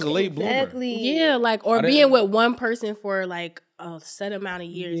 I was a late bloomer. Yeah, like or being with one person for like a set amount of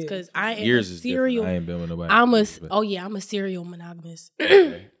years. Because I am a serial. I ain't been with nobody. I'm a serial monogamous.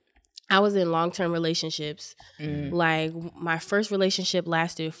 I was in long-term relationships. Like my first relationship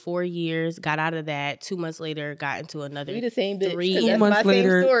lasted 4 years. Got out of that. 2 months later, got into another. We the same bitch. 2 months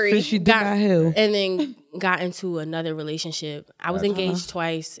later, fishy got hell. And then got into another relationship. I was engaged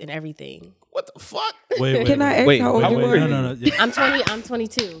twice and everything. What the fuck? Wait, Can I ask how old you were? No. Yeah. I'm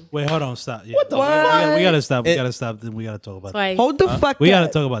 22. Wait, hold on, stop. Yeah. What the fuck? We gotta stop. We gotta stop. Then we gotta talk about Twice. Hold the fuck We up.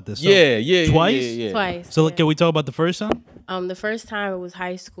 gotta talk about this. So, Yeah. Twice? Yeah. Twice. So can we talk about the first time? The first time it was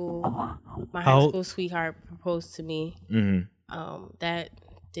high school. My high school sweetheart proposed to me. That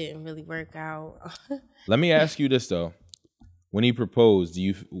didn't really work out. Let me ask you this though: when he proposed,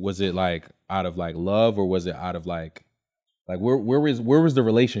 was it like out of like love, or was it out of like where was the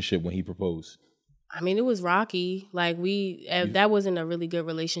relationship when he proposed? I mean, it was rocky. Like that wasn't a really good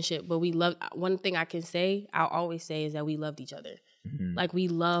relationship, but we loved. One thing I'll always say is that we loved each other. Like we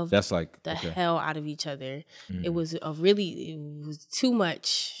loved the hell out of each other. It was too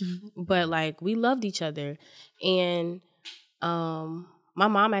much, but like we loved each other. And my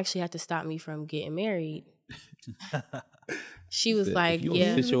mom actually had to stop me from getting married. She was like,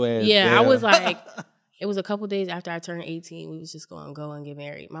 yeah. I was like, it was a couple days after I turned 18. We was just going to go and get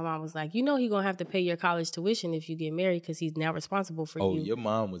married. My mom was like, he going to have to pay your college tuition if you get married because he's now responsible for you. Oh, your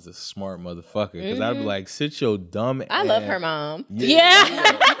mom was a smart motherfucker. Because I'd be like, sit your dumb ass. I love her mom. Yeah.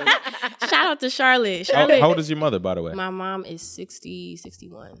 Shout out to Charlotte. How old is your mother, by the way? My mom is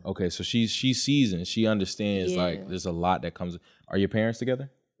 61. Okay, so she's seasoned. She understands like there's a lot that comes. Are your parents together?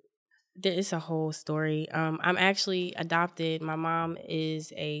 It's a whole story. I'm actually adopted. My mom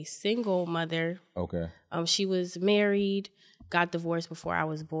is a single mother. Okay. She was married, got divorced before I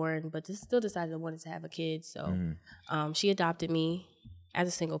was born, but still decided wanted to have a kid. So she adopted me as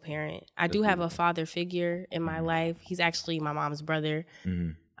a single parent. I do have a father figure in my life. He's actually my mom's brother,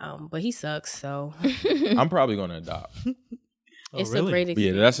 but he sucks. So I'm probably going to adopt. It's a great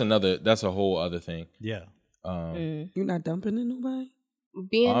experience. Yeah, that's a whole other thing. Yeah. You're not dumping in nobody?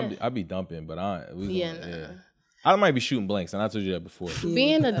 I'll be dumping, but I might be shooting blanks, and I told you that before.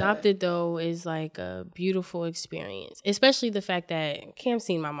 Being adopted though is like a beautiful experience, especially the fact that Cam's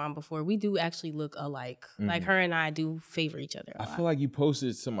seen my mom before. We do actually look alike. Like her and I do favor each other. I feel like you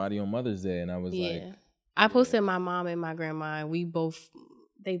posted somebody on Mother's Day, and I was like, I posted my mom and my grandma, and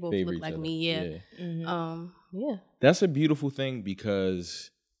they both look like me. Yeah. That's a beautiful thing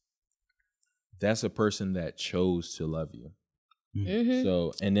because that's a person that chose to love you.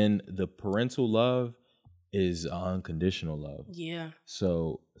 So, and then the parental love is unconditional love. Yeah.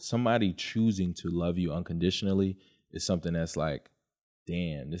 So somebody choosing to love you unconditionally is something that's like,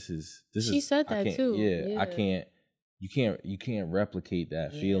 damn, she said that too. Yeah. You can't replicate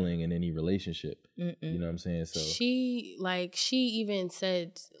that feeling in any relationship. You know what I'm saying? So she even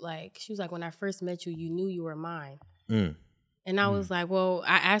said, like, she was like, when I first met you, you knew you were mine. And I was like, well,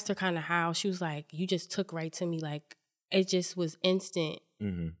 I asked her kind of how. She was like, you just took right to me. Like, it just was instant.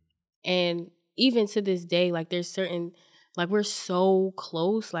 And even to this day, like there's certain, like we're so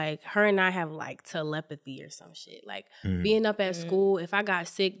close. Like her and I have like telepathy or some shit. Like being up at school, if I got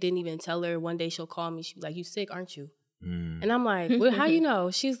sick, didn't even tell her. One day she'll call me. She'll be like, you sick, aren't you? And I'm like, well, how you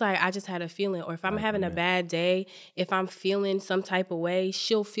know? She's like, I just had a feeling. Or if I'm having a bad day, if I'm feeling some type of way,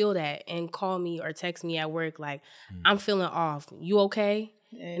 she'll feel that and call me or text me at work like, I'm feeling off. You okay?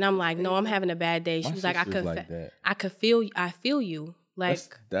 And I'm like, no, I'm having a bad day. She was like, I feel you. Like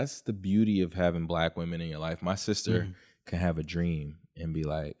that's the beauty of having Black women in your life. My sister can have a dream and be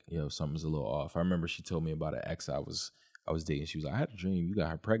like, yo, something's a little off. I remember she told me about an ex I was dating. She was like, I had a dream you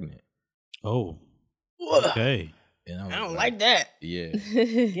got her pregnant. Oh, okay. And I don't like that. Yeah.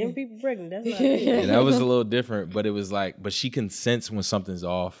 Getting people pregnant, that's not good. Yeah, that was a little different, but it was like, but she can sense when something's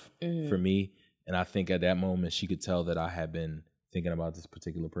off for me. And I think at that moment she could tell that I had been thinking about this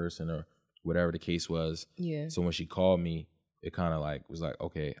particular person or whatever the case was. Yeah. So when she called me, it kind of like was like,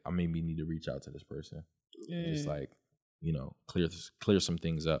 okay, I maybe need to reach out to this person and just like, you know, clear some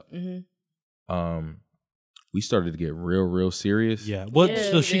things up. We started to get real serious. Yeah.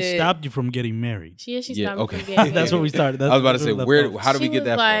 So she stopped you from getting married. She stopped me from getting married. That's what we started. I was about to say, how do we get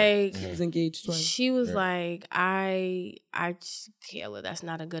that like, far? She was engaged twice. She was like, I just, Kayla, that's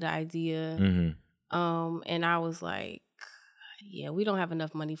not a good idea. And I was like, yeah, we don't have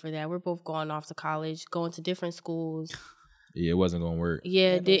enough money for that. We're both going off to college, going to different schools. Yeah, it wasn't going to work.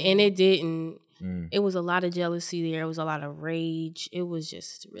 Yeah, and it didn't. It was a lot of jealousy there. It was a lot of rage. It was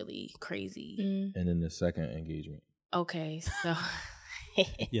just really crazy. And then the second engagement. Okay, so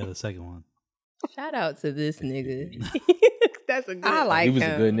Yeah, the second one. Shout out to this nigga. that's a good. I like He was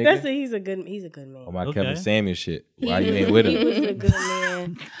him. a good nigga. He's a good man. Oh, my Okay. Kevin Samuel shit. Why you ain't with He him? was a good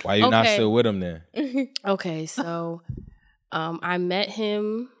man. Why you not Okay. still with him then? Okay, so I met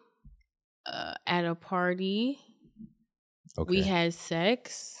him at a party. Okay. We had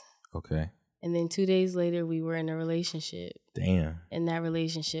sex, Okay. and then 2 days later, we were in a relationship. Damn. And that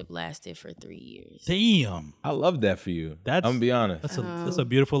relationship lasted for 3 years. Damn. I love that for you. I'm gonna be honest. That's a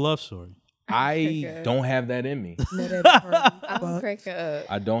beautiful love story. I don't have that in me. I'm cracking up.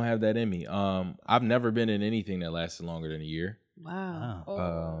 I don't have that in me. I've never been in anything that lasted longer than a year.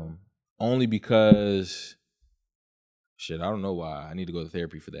 Wow. Only because shit, I don't know why. I need to go to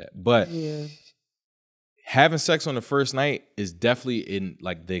therapy for that. But having sex on the first night is definitely in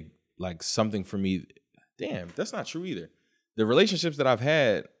like something for me. Damn, that's not true either. The relationships that I've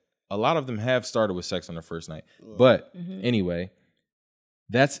had, a lot of them have started with sex on the first night. But anyway,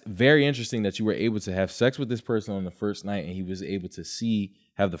 that's very interesting that you were able to have sex with this person on the first night and he was able to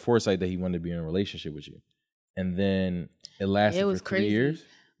have the foresight that he wanted to be in a relationship with you. And then it lasted for 3 years.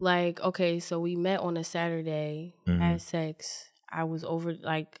 Like, okay, so we met on a Saturday, had sex. I was over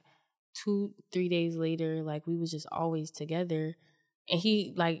like 2-3 days later, like we was just always together. And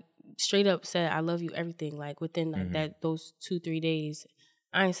he like straight up said, I love you, everything. Like within like those 2-3 days.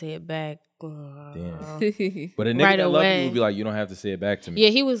 I ain't say it back. Damn. But a nigga Right that love you away. would be like, you don't have to say it back to me. Yeah,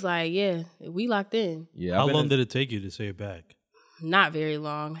 he was like, yeah, we locked in. Yeah. How long did it take you to say it back? Not very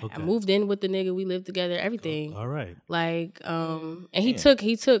long. Okay. I moved in with the nigga. We lived together. Everything. All right. Like, and he took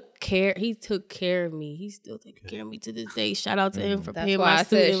care of me. He's still taking care of me to this day. Shout out to him for That's paying why my I said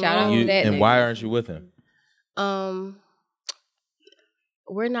student shout out loan. to that And nigga. why aren't you with him?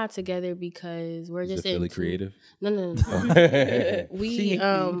 We're not together because we're Is just it Philly into- creative? No.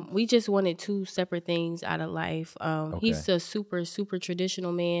 We just wanted two separate things out of life. He's a super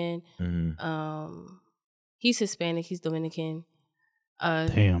traditional man. He's Hispanic. He's Dominican.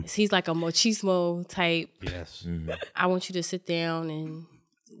 Damn. He's like a machismo type. Yes. I want you to sit down and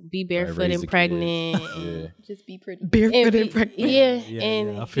be barefoot raise and the pregnant. kids. And Just be pretty. Barefoot and pregnant. Yeah, Yeah,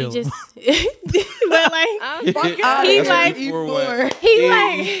 and I he feel- just, but like, I'm fucking He's like-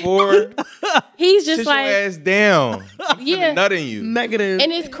 he's just Sit like, your ass down. I'm Yeah. finna nut in you. Negative.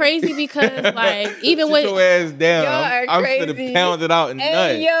 and it's crazy because like even Sit with your ass down. Y'all are I'm crazy. finna pound it out and nut.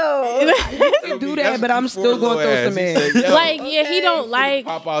 Hey, yo. do that, but I'm still going to throw some ass. like yeah, he don't like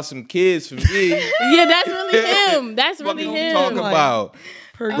pop out some kids for me. yeah, that's really him. That's What really you him. talking about?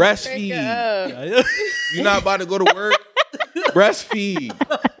 Breastfeed. You not about to go to work? Breastfeed.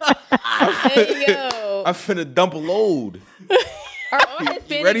 Hey, yo. I'm finna dump a load. Are all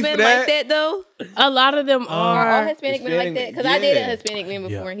Hispanic ready for men that? like that, though? A lot of them Are all are. Hispanic men like that? Because I yeah. dated a Hispanic man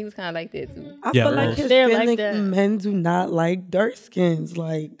before, Yeah. and he was kind of like that, too. I Yeah, feel like they're like Hispanic that. men do not like dark skins.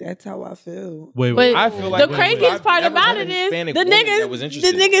 Like, that's how I feel. Wait, But I feel like the craziest part I've never about met it a is Hispanic the woman that was niggas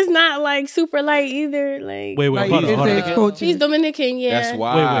interested. not like super light either. Like wait, Like, hold on. it's Hold his on. culture. he's Dominican, yeah. That's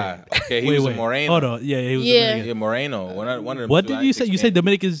why. Okay, he was a Moreno. Hold on. Yeah, he was Yeah. Dominican. Yeah, Moreno. One of them. What two, did you say? You said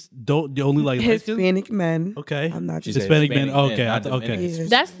Dominicans don't only like light skins? Hispanic men. Okay. I'm not She just said Hispanic men. Hispanic Okay. men, not Okay. Dominicans.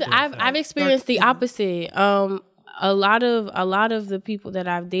 That's I've experienced the opposite. A lot of the people that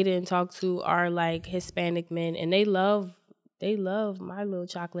I've dated and talked to are like Hispanic men, and they love my little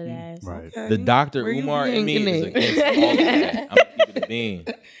chocolate ass. Right. The Dr. Where you Umar in me yanking is it? against all of that. I'm gonna keep it a bean.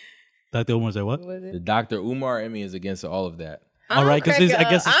 Dr. Umar said what? The Dr. Umar in me is against all of that. All right, because I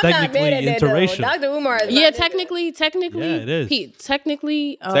guess it's technically interracial. Dr. Umar is Yeah, my nigga. technically, Yeah, it is.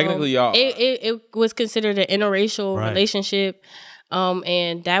 technically, y'all. it was considered an interracial Right. relationship,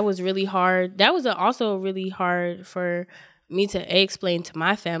 and that was really hard. That was also really hard for me to explain to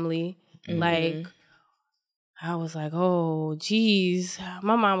my family. Like, I was like, oh, geez.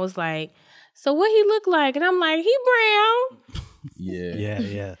 My mom was like, so what he look like? And I'm like, he brown. Yeah.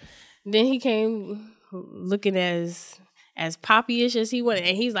 Yeah. Then he came looking as poppy-ish as he wanted,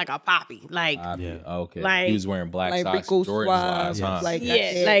 and he's like a poppy, like Yeah. Okay. Like- he was wearing black like socks. Rico Jordan Suave. slides, huh? Like,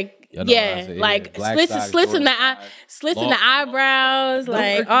 yeah, like Y'all know what I yeah, say, like yeah. Black slits socks, slits in the Jordan slides, slits in long- the eyebrows,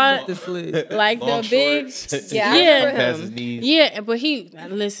 like all the slit. like long the big shorts. Yeah, I Yeah. remember Past him. his knees. yeah. But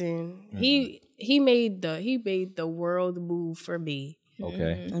listen, he made the world move for me.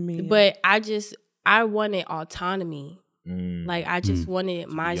 Okay. I mean, But I wanted autonomy. Mm. Like I just wanted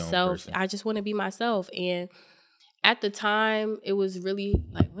myself. person. I just want to be myself. And at the time, it was really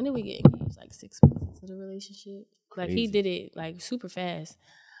like, when did we get engaged? Like 6 months into the relationship. Like he Crazy. did it like super fast.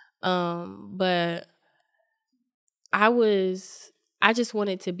 But I just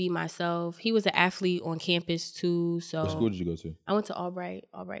wanted to be myself. He was an athlete on campus too. So What school did you go to? I went to Albright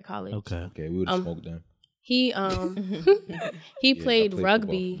College. Okay. Okay, we would have smoked them. He played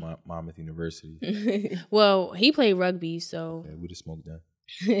rugby. Monmouth University. Well, he played rugby, so Yeah, we just smoked that.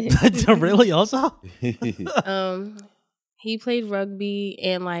 Really? Also? he played rugby,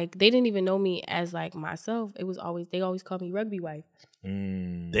 and like they didn't even know me as like myself. It was always they always called me rugby wife.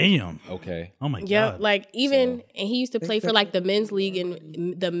 Damn. Okay. Oh my god. Yeah, like even and he used to play for like the men's league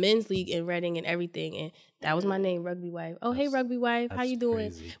in Reading and everything, and that was my name, rugby wife. Oh, hey, rugby wife, how you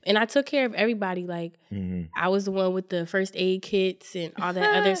doing? Crazy. And I took care of everybody. Like I was the one with the first aid kits and all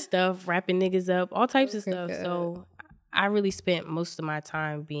that other stuff, wrapping niggas up, all types of stuff. So I really spent most of my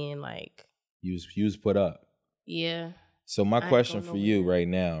time being like, you was put up. yeah. So my question for you right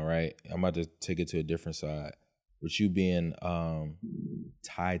now, right? I'm about to take it to a different side. With you being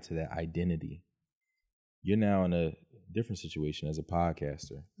tied to that identity, you're now in a different situation as a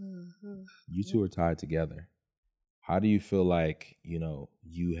podcaster. Mm-hmm. You two are tied together. How do you feel like,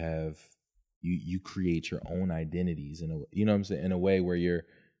 you have you create your own identities in a, you know what I'm saying, in a way where you're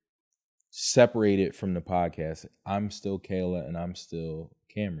separated from the podcast? I'm still Kayla and I'm still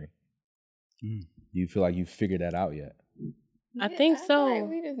Camry. Do you feel like you figured that out yet? I think so. Like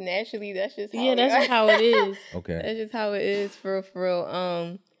we just naturally, that's just how that's just how it is. Okay. That's just how it is for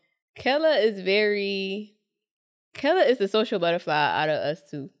real. Kella is the social butterfly out of us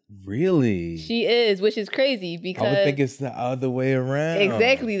two. Really? She is, which is crazy because I would think it's the other way around.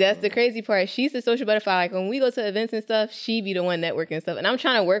 Exactly. That's the crazy part. She's the social butterfly. Like when we go to events and stuff, she be the one networking and stuff. And I'm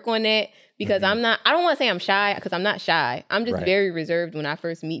trying to work on that because I don't want to say I'm shy because I'm not shy. I'm just very reserved when I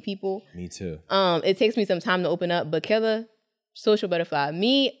first meet people. Me too. It takes me some time to open up, but Kella, social butterfly.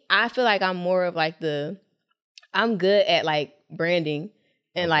 Me, I feel like I'm more of like I'm good at like branding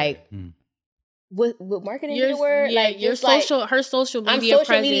and like what marketing is the word? Yeah, like your social, her social media. I'm social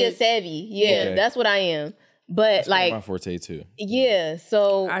presence. media savvy. Yeah, that's what I am. But that's like my forte too. Yeah,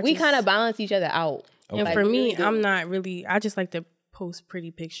 so we kind of balance each other out. Okay. And like, for me, really I'm not really. I just like to post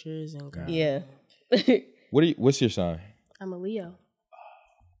pretty pictures and yeah. What's your sign? I'm a Leo.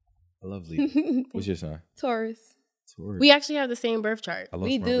 I love Leo. What's your sign? Taurus. We actually have the same birth chart.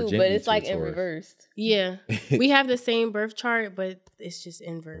 We do, but it's like in reversed. Yeah, we have the same birth chart, but it's just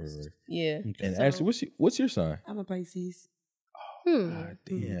inverse. Yeah. And actually, what's your sign? I'm a Pisces. God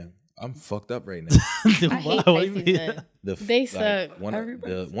damn, I'm fucked up right now. I hate Pisces, They suck. One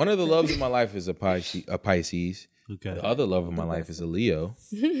of the loves of my life is a Pisces. Okay. The other love of my life is a Leo.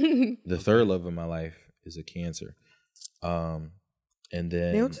 The third love of my life is a Cancer. And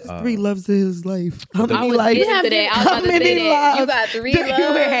then There was just 3 loves of his life. How I many was lives? getting to that. I was about to say that. You got 3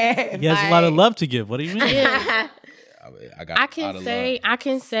 loves. He has a lot of love to give. What do you mean? Yeah. I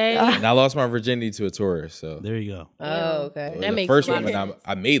can say. And I lost my virginity to a Taurus. So there you go. Oh, okay. That the makes first a lot woman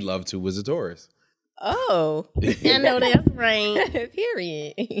I made love to was a Taurus. Oh. I know that's right.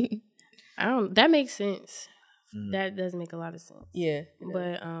 Period. That makes sense. That does make a lot of sense. Yeah.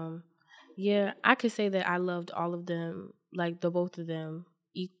 But yeah, I could say that I loved all of them, like the both of them.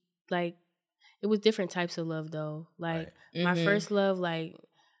 Like it was different types of love though. Like my first love, like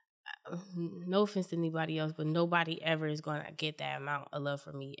no offense to anybody else, but nobody ever is gonna get that amount of love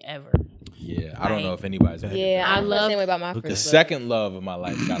from me ever. Yeah, I don't know if anybody's gonna get that. I love the same way about my first the love. second love of my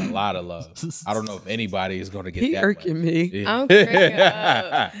life got a lot of love. I don't know if anybody is gonna get He that. irking me. Yeah. I'm cracking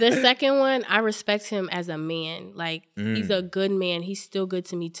up. The second one, I respect him as a man. Like he's a good man. He's still good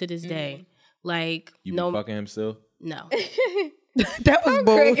to me to this day. Like You be fucking him still? no. That was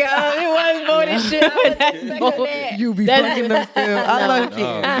bold. It was more than shit. I was expecting that. You be fucking them still. I like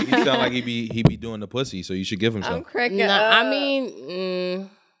it. He sound like he be doing the pussy, so you should give him some. I'm cracking No, up. I mean,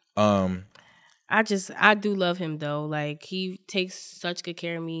 I do love him though. Like he takes such good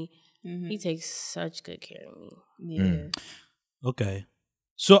care of me. He takes such good care of me. Yeah. Okay.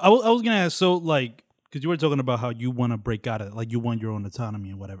 So I was gonna ask. So like, because you were talking about how you want to break out of it, like you want your own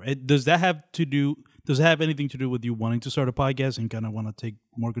autonomy and whatever. Does that have anything to do with you wanting to start a podcast and kind of want to take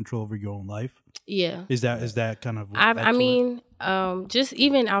more control over your own life? Yeah. Is that kind of? I mean, just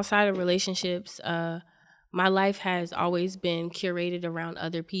even outside of relationships, my life has always been curated around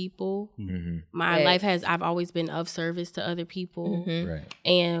other people. I've always been of service to other people. Right.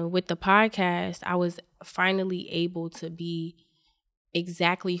 And with the podcast, I was finally able to be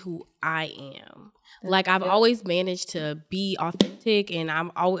exactly who I am. Like I've always managed to be authentic, and I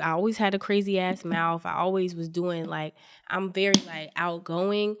always had a crazy ass mouth. I always was doing like, I'm very like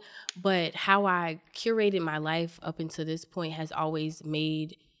outgoing, but how I curated my life up until this point has always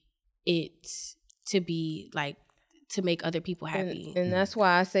made it to be like to make other people happy. And that's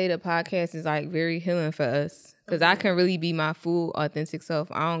why I say the podcast is like very healing for us. Cause I can really be my full authentic self.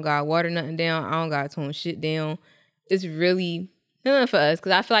 I don't gotta water nothing down. I don't gotta tone shit down. It's really healing for us.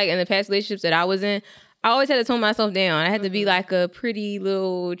 Cause I feel like in the past relationships that I was in, I always had to tone myself down. I had to be like a pretty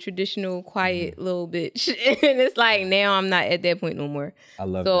little traditional, quiet little bitch. And it's like now I'm not at that point no more. I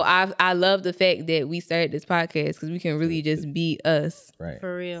love so that. I love the fact that we started this podcast because we can really just be us. Right.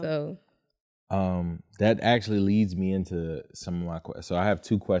 For real. So that actually leads me into some of my questions. So I have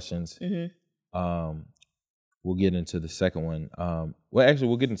 2 questions. We'll get into the second one. Well, actually,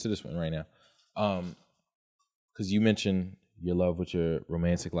 we'll get into this one right now. Because you mentioned your love with your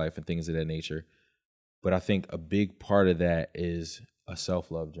romantic life and things of that nature. But I think a big part of that is a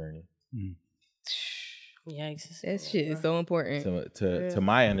self-love journey. Yikes. That shit is so important. To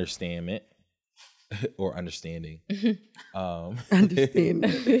my understanding, or understanding.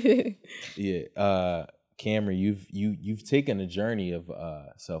 Understand. Yeah. Cameron, you've taken a journey of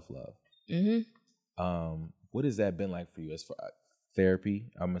self-love. What has that been like for you as far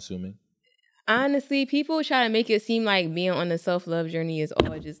therapy, I'm assuming? Honestly, people try to make it seem like being on the self-love journey is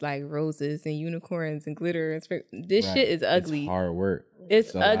all just like roses and unicorns and glitter. This shit is ugly. It's hard work.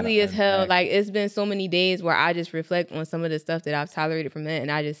 It's ugly as hell. Like, it's been so many days where I just reflect on some of the stuff that I've tolerated from that,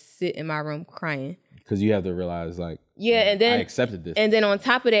 and I just sit in my room crying. Because you have to realize, like, and then I accepted this. And then on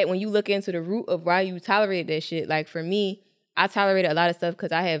top of that, when you look into the root of why you tolerated that shit, like for me, I tolerated a lot of stuff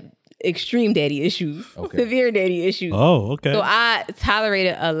because I have extreme daddy issues, severe daddy issues. Oh, okay. So I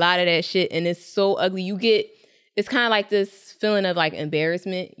tolerated a lot of that shit, and it's so ugly. It's kind of like this feeling of like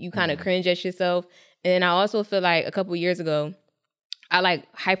embarrassment. You kind of cringe at yourself. And then I also feel like a couple years ago, I like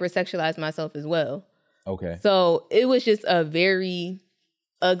hypersexualized myself as well. Okay. So it was just a very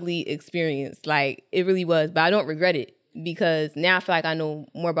ugly experience. Like, it really was. But I don't regret it because now I feel like I know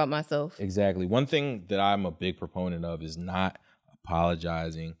more about myself. Exactly. One thing that I'm a big proponent of is not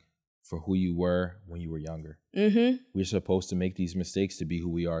apologizing for who you were when you were younger. We're supposed to make these mistakes to be who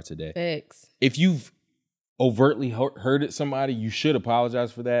we are today. Facts. If you've overtly hurted somebody, you should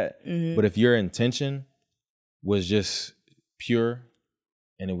apologize for that. But if your intention was just pure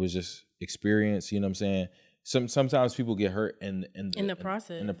and it was just experience, you know what I'm saying? Sometimes people get hurt in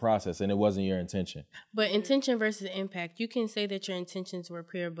the process, and it wasn't your intention. But intention versus impact, you can say that your intentions were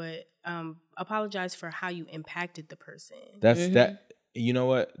pure, but apologize for how you impacted the person. That's that. You know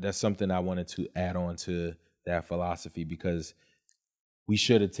what? That's something I wanted to add on to that philosophy, because we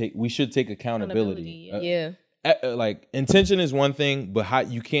should take accountability. Like, intention is one thing, but how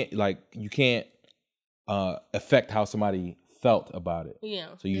you can't affect how somebody felt about it. Yeah.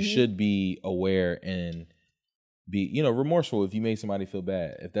 So you should be aware and be, remorseful if you make somebody feel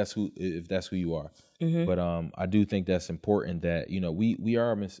bad, if that's who you are. But I do think that's important that, we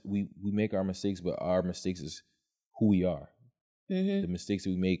make our mistakes, but our mistakes is who we are. The mistakes that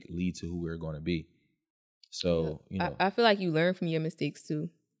we make lead to who we're going to be. So, I feel like you learn from your mistakes too.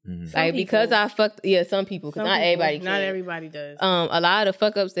 Like, because I fucked, some people, because not everybody can. Not everybody does. A lot of the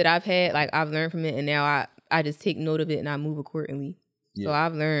fuck ups that I've had, like, I've learned from it, and now I just take note of it and I move accordingly. So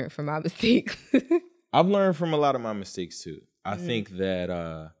I've learned from my mistakes. I've learned from a lot of my mistakes too. I think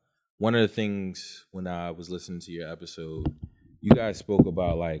that one of the things when I was listening to your episode, you guys spoke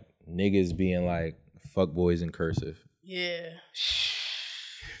about like niggas being like fuck boys in cursive. Yeah.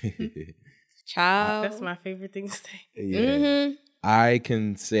 Child. That's my favorite thing to say. Yeah. I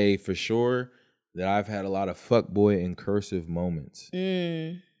can say for sure that I've had a lot of fuck boy in cursive moments.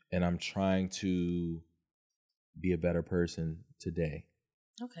 And I'm trying to be a better person today.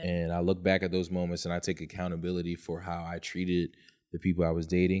 Okay. And I look back at those moments and I take accountability for how I treated the people I was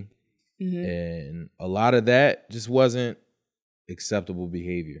dating. And a lot of that just wasn't acceptable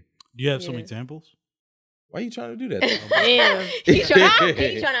behavior. Do you have some examples? Why are you trying to do that? Damn. He's trying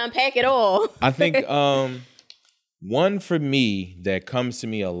to unpack it all. I think one for me that comes to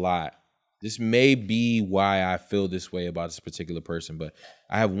me a lot, this may be why I feel this way about this particular person, but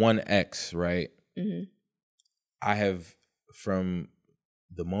I have one ex, right? I have, from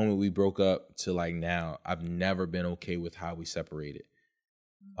the moment we broke up to like now, I've never been okay with how we separated.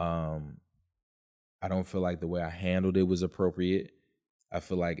 I don't feel like the way I handled it was appropriate. I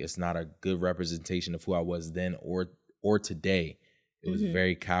feel like it's not a good representation of who I was then or today. It was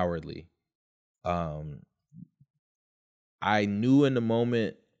very cowardly. I knew in the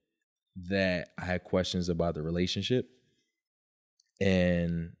moment that I had questions about the relationship,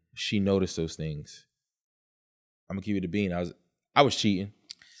 and she noticed those things. I'm gonna keep it a bean. I was cheating.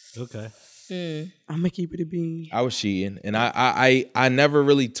 Okay. I'm gonna keep it a bean. I was cheating, and I never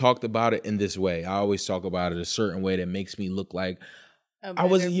really talked about it in this way. I always talk about it a certain way that makes me look like I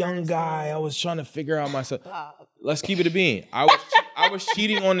was a young guy. I was trying to figure out myself. Let's keep it a bean. I was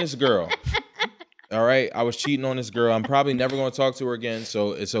cheating on this girl. All right, I was cheating on this girl. I'm probably never going to talk to her again,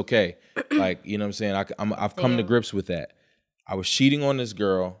 so it's okay. Like, you know what I'm saying? I've come to grips with that. I was cheating on this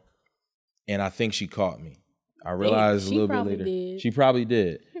girl, and I think she caught me. I realized a little bit later. Did. She probably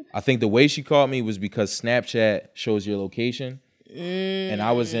did. I think the way she caught me was because Snapchat shows your location, and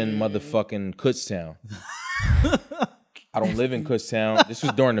I was in motherfucking Kutztown. I don't live in Kutztown. This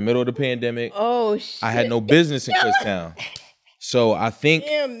was during the middle of the pandemic. Oh shit! I had no business in Kutztown. So I think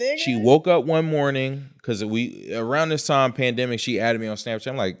she woke up one morning because around this time pandemic, she added me on Snapchat.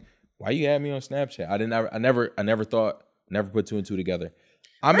 I'm like, why you add me on Snapchat? I never put two and two together.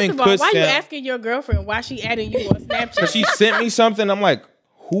 I'm First in of all, Kutztown. why you asking your girlfriend why she adding you on Snapchat? Because she sent me something. I'm like,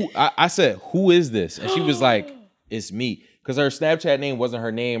 who? I said, who is this? And she was like, it's me. Because her Snapchat name wasn't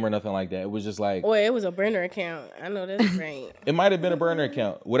her name or nothing like that. It was just like, Well, it was a burner account. I know that's right. it might have been a burner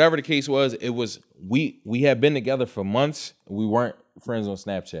account. Whatever the case was, it was we had been together for months. We weren't friends on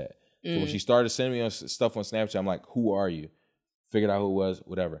Snapchat. So when she started sending me stuff on Snapchat, I'm like, who are you? Figured out who it was,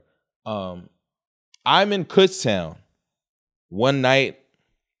 whatever. I'm in Kutztown one night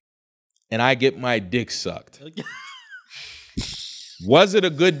and I get my dick sucked. Was it a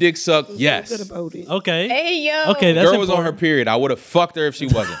good dick suck? Yes. Good about it. Okay. Hey yo. Okay, that's Girl was on her important. period. I would have fucked her if she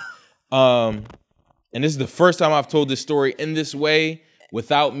wasn't. And this is the first time I've told this story in this way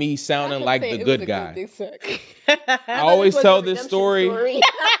without me sounding like the good guy. I always tell this story. Yeah.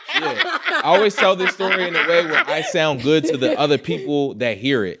 I always tell this story in a way where I sound good to the other people that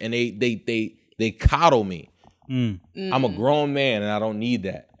hear it, and they coddle me. I'm a grown man, and I don't need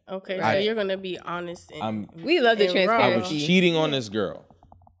that. Okay, so you're gonna be honest. And We love the and raw. I transparency. was cheating on this girl,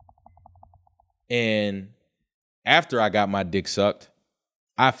 and after I got my dick sucked,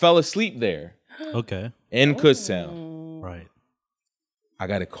 I fell asleep there Okay. in Kutztown. Right. I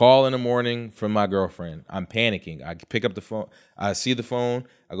got a call in the morning from my girlfriend. I'm panicking. I pick up the phone. I see the phone.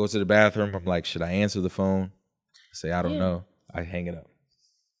 I go to the bathroom. I'm like, should I answer the phone? I say, I don't know. I hang it up.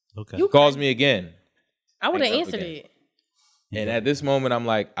 Okay. She calls me again. I would have Hang up answered again. it. And at this moment, I'm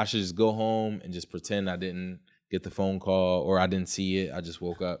like, I should just go home and just pretend I didn't get the phone call or I didn't see it. I just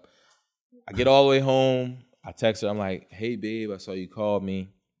woke up. I get all the way home. I text her. I'm like, hey, babe, I saw you called me.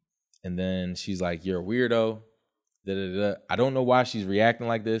 And then she's like, you're a weirdo. Da-da-da. I don't know why she's reacting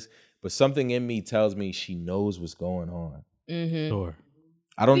like this, but something in me tells me she knows what's going on. Sure.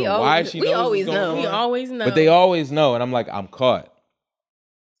 I don't know why she knows we always what's going know. on. We always know. But they always know. And I'm like, I'm caught.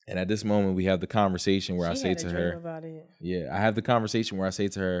 And at this moment, we have the conversation where I say had to a her, dream about it. yeah, I have the conversation where I say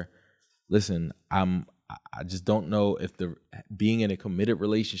to her, listen, I just don't know if being in a committed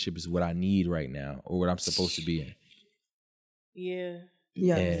relationship is what I need right now or what I'm supposed to be in. Yeah.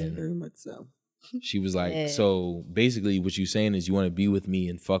 Yes, And- very much so. She was like, Yeah. so basically what you saying is you want to be with me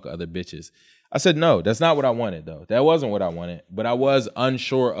and fuck other bitches. I said, no, that's not what I wanted though. That wasn't what I wanted, but I was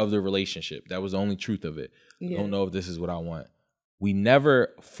unsure of the relationship. That was the only truth of it. I don't know if this is what I want. We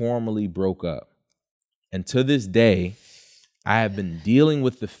never formally broke up. And to this day, I have been dealing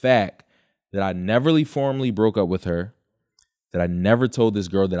with the fact that I never really formally broke up with her, that I never told this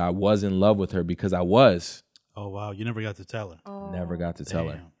girl that I was in love with her because I was. Oh, wow. You never got to tell her. Never got to tell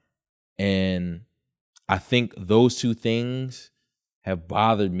her. Damn. And I think those two things have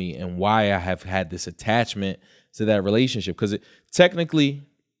bothered me and why I have had this attachment to that relationship. Because technically,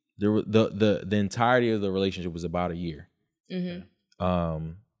 the entirety of the relationship was about a year.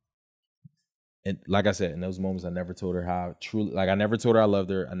 And like I said, in those moments, I never told her how truly, like I never told her I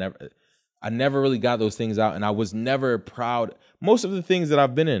loved her. I never really got those things out, and I was never proud. Most of the things that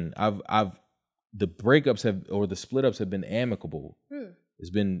I've been in, the breakups or the split ups have been amicable. It's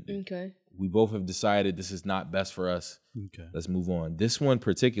been Okay. We both have decided this is not best for us. Okay. Let's move on. This one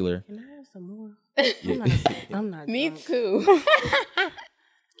particular, Can I have some more? yeah, I'm not. Me drunk. too.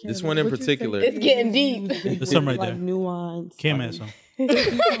 this one in What you say? particular, It's getting deep. There's some right like there. nuance. Cam like, has some.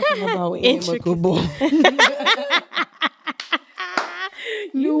 talking about Intricate. amicable.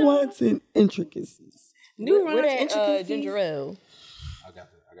 Nuance and intricacies. New What rhymes, that intricacies. ginger ale? I got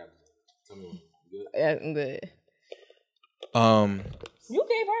it. Tell me when you Yeah, I'm good. good. You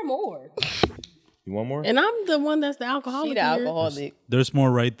gave her more, You want more? and I'm the one that's the alcoholic. She the here. alcoholic. There's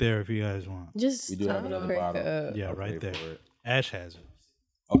more right there if you guys want. Just We do have stop. another bottle. Yeah, I'll right pay there. for it. Ash has it.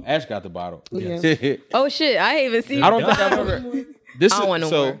 Oh, Ash got the bottle. Yeah. Oh shit! I ain't even see. I don't think I've ever. This I don't is want no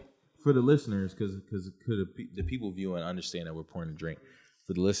so more. for the listeners, because the people viewing understand that we're pouring a drink.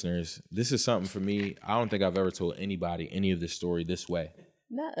 For the listeners, this is something for me. I don't think I've ever told anybody any of this story this way.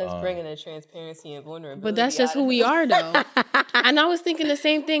 Not us bringing the transparency and vulnerability. But that's just who we are, though. And I was thinking the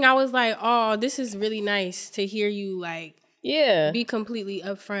same thing. I was like, oh, this is really nice to hear you like Yeah. be completely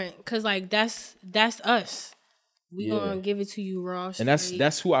upfront, cause like that's us. We Yeah. gonna give it to you raw. And straight.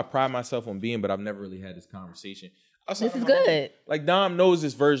 that's who I pride myself on being, but I've never really had this conversation. This is good. Like Dom knows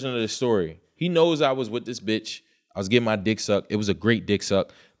this version of the story. He knows I was with this bitch. I was getting my dick sucked. It was a great dick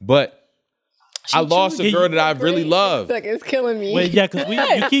suck, but I lost a girl that I really loved. It's killing me. Wait, yeah, because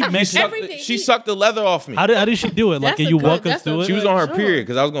you keep mentioning She sucked the leather off me. How did she do it? Like, can you walk us through it? She was on her period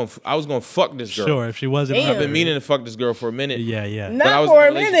because I was gonna fuck this girl. Sure, if she wasn't. I've been meaning to fuck this girl for a minute. Yeah. Not for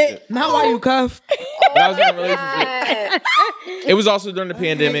a minute. Not while you cuffed. I was in a relationship. It was also during the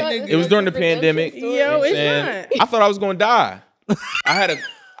pandemic. It was during the pandemic. Yo, it's not. I thought I was gonna die.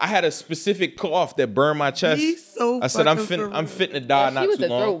 I had a specific cough that burned my chest. He's so I said I'm fucking fitting to die not too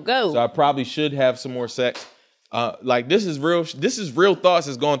long. So I probably should have some more sex. Like this is real thoughts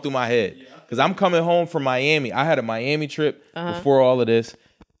that's going through my head. Cause I'm coming home from Miami. I had a Miami trip before all of this.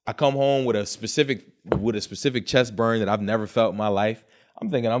 I come home with a specific chest burn that I've never felt in my life. I'm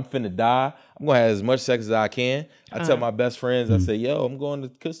thinking I'm finna die. I'm gonna have as much sex as I can. I tell my best friends, I say, yo, I'm going to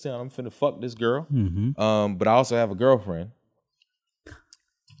Kutztown. I'm finna fuck this girl. But I also have a girlfriend.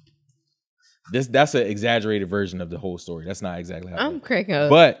 That's an exaggerated version of the whole story. That's not exactly how I'm cracking up.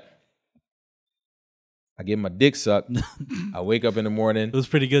 But I get my dick sucked. I wake up in the morning. It was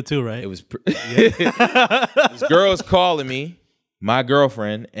pretty good too, right? It was. This girl is calling me, my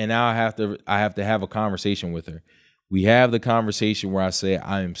girlfriend, and now I have to have a conversation with her. We have the conversation where I say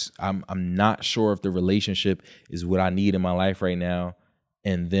I'm not sure if the relationship is what I need in my life right now,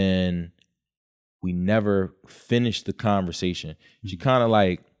 and then we never finish the conversation. She kind of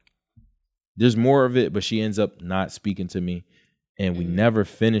like. There's more of it, but she ends up not speaking to me. And we never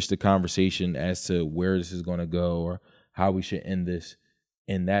finished the conversation as to where this is going to go or how we should end this.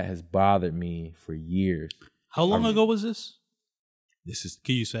 And that has bothered me for years. How long ago was this? This is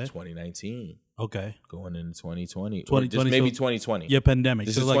Can you say? 2019. Okay. Going into 2020. 2020. Maybe 2020. Yeah, pandemic.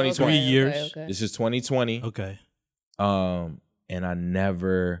 This so is like 2020. 3 years. Okay. This is 2020. Okay. And I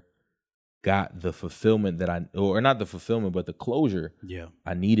never got the fulfillment that not the fulfillment, but the closure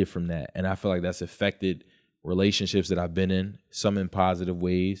I needed from that. And I feel like that's affected relationships that I've been in, some in positive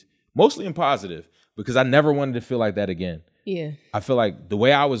ways, mostly in positive, because I never wanted to feel like that again. Yeah. I feel like the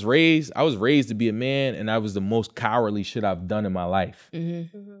way I was raised to be a man, and I was the most cowardly shit I've done in my life.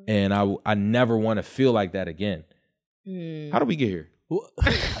 And I never want to feel like that again. How do we get here?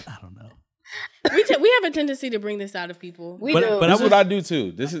 I don't know. We have a tendency to bring this out of people. We do. But that's what I do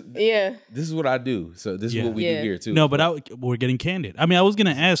too. This is what I do. So this is what we do here too. No, but we're getting candid. I mean, I was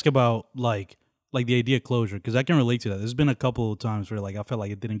gonna ask about like the idea of closure, because I can relate to that. There's been a couple of times where like I felt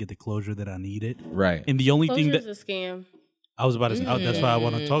like it didn't get the closure that I needed. Right. And the only Closure thing that is a scam. I was about to say, that's what I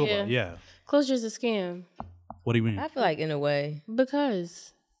want to talk about. Yeah. Closure is a scam. What do you mean? I feel like in a way.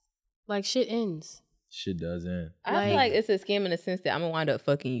 Because like shit ends. Shit does end. I feel like it's a scam in the sense that I'm gonna wind up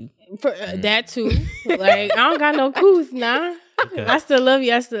fucking you. For that too. Like I don't got no couth, nah. Okay. I still love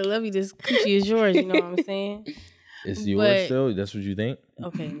you. This coochie is yours. You know what I'm saying? It's yours still. That's what you think.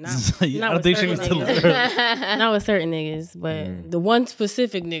 Okay, not I don't think she was still not with certain niggas, but the one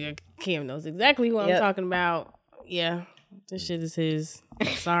specific nigga, Kim knows exactly who I'm talking about. Yeah, this shit is his.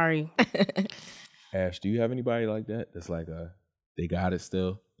 Sorry. Ash, do you have anybody like that? That's like they got it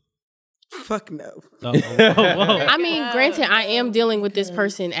still. Fuck no. Whoa. I mean, granted, I am dealing with this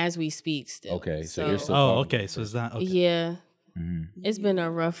person as we speak still. Okay, so you're still. Okay. So it's not. Okay. Yeah, it's been a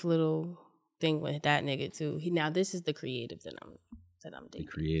rough little thing with that nigga too. Now this is the creative that I'm dating.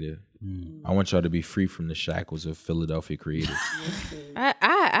 The creative. I want y'all to be free from the shackles of Philadelphia creative.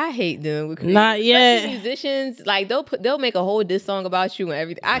 I hate them with creators. Not yet. Especially musicians, like they'll make a whole diss song about you and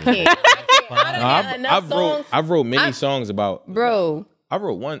everything. I can't. I've wrote many songs about. Bro. I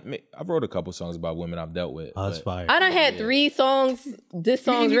wrote a couple songs about women I've dealt with. Oh, that's fire. I done had 3 diss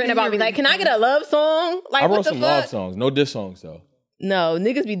songs written about me. Like, can I get a love song? Like, I wrote what the some fuck? love songs, no diss songs though. No,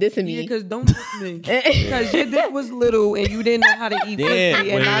 niggas be dissing me. Yeah, because don't diss me. Because your dick was little and you didn't know how to eat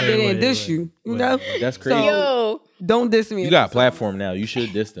pussy, and I didn't diss you. You know? That's crazy. So, Yo. don't diss me. You got a platform now. You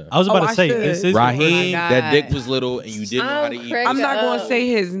should diss them. I was about to I say, should. this is Raheem, God. that dick was little and you didn't know how to eat. cracked I'm not up. going to say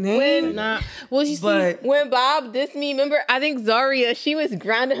his name. Nah. Well, you see, But When Bob dissed me, remember, I think Zaria, she was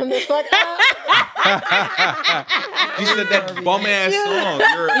grinding him the fuck up. You said that bum ass song.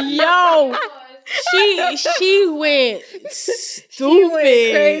 yo, she went stupid. She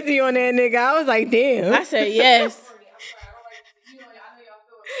went crazy on that nigga. I was like, damn. I said yes.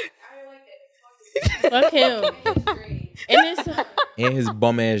 Fuck him. And his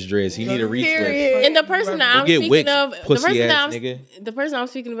bum ass dress. He need a retwist. And the person that I'm Get speaking wicked, of, pussy ass nigga. the person I'm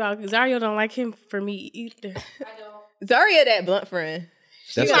speaking about, Zario don't like him for me either. Zaria, that blunt friend.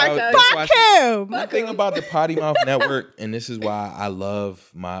 That's like, why Fuck him. the thing about the Potty Mouth Network, and this is why I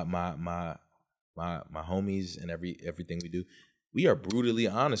love my homies and everything we do. We are brutally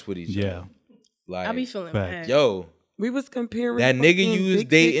honest with each other. Yeah. Like, I be feeling Fact. bad. yo, We was comparing that nigga fucking you was dick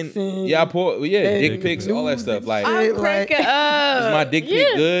dating. pics and- Yeah, dick and pics, all that stuff. Like, shit, is I'm cracking up. my dick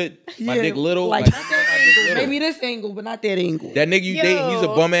pic good? My Yeah, dick little? Like, Like, not that angle. Maybe this angle, but not that angle. that nigga you dating, he's a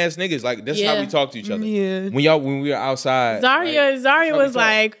bum ass nigga. Like, that's how we talk to each other. Yeah. When we were outside. Zaria was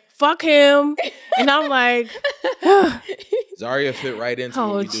like, fuck him. And I'm like, Zaria fit right into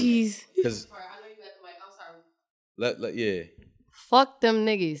oh, what we do. jeez. Because yeah. Fuck them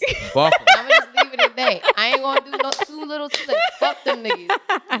niggas. Fuck 'em. I'm gonna just leave it at that. I ain't gonna do no too little too late. Fuck them niggas.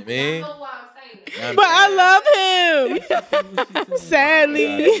 Man. You know why I'm saying it. But I love him.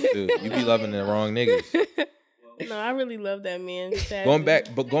 Sadly. Dude, you be loving the wrong niggas. No, I really love that man. Sadly.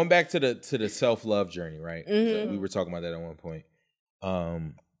 Going back to the self-love journey, right? Mm-hmm. So we were talking about that at one point.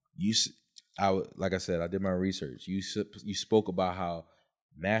 Like I said, I did my research. You spoke about how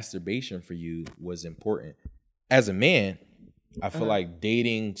masturbation for you was important. As a man, I feel like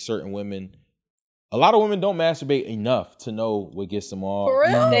dating certain women, a lot of women don't masturbate enough to know what gets them off. For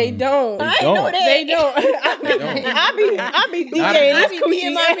real? They don't. They don't. They don't. I be DJing this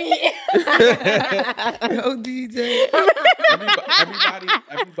coochie. Yo, DJ.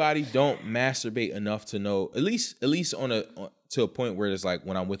 Everybody don't masturbate enough to know, at least to a point where it's like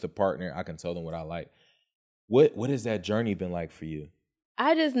when I'm with a partner, I can tell them what I like. What has that journey been like for you?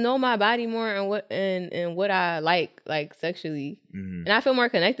 I just know my body more and what I like sexually, and I feel more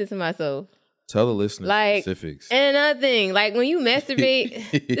connected to myself. Tell the listeners specifics. And another thing, like when you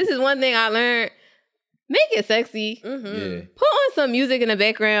masturbate, this is one thing I learned. Make it sexy. Mm-hmm. Yeah. Put on some music in the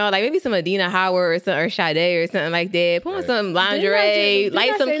background, like maybe some Adina Howard or Sade or something like that. Put on some lingerie,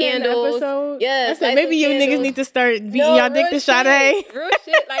 light some candles. Yes, maybe you niggas need to start beating y'all dick to Sade. Real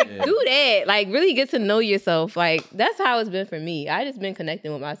shit, like do that. Like really get to know yourself. Like that's how it's been for me. I just been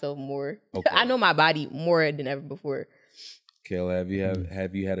connecting with myself more. Okay. I know my body more than ever before. Kayla,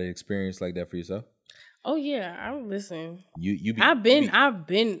 have you had an experience like that for yourself? Oh yeah, I listen. You be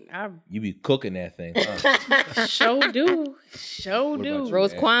you be cooking that thing. Huh? Show do.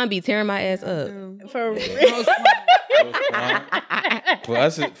 Rose Quan be tearing my ass up. For real.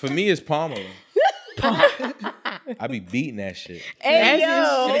 For me, it's Pamela. I be beating that shit. As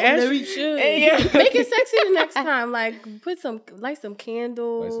you should. Make it sexy the next time. Like light some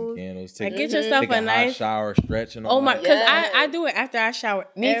candles. Like get yourself take a nice hot shower, stretch and all. Oh my, that. because I do it after I shower.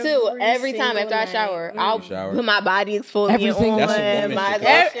 Me too. Every time after I shower, I'll shower. put my body exfoliant on. That's a woman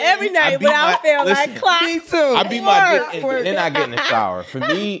shit. Every night without fail, like clock. Me too. I beat my dick and then I get in the shower. For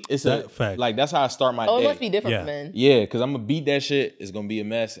me, it's a fact. Like that's how I start my Oh, day. it must be different for men. Yeah, because I'm gonna beat that shit. It's gonna be a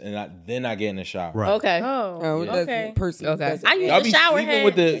mess, and then I get in the shower. Right. Okay. Oh, that's okay. person. Okay. I use Y'all the be shower sleeping head.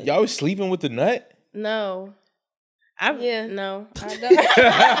 with y'all was sleeping with the nut? No. No, I don't.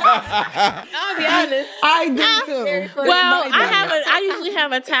 I'll be honest. I do too. Well, I usually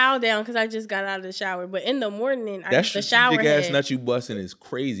have a towel down because I just got out of the shower. But in the morning, I That use the shower big ass head. nut you busting is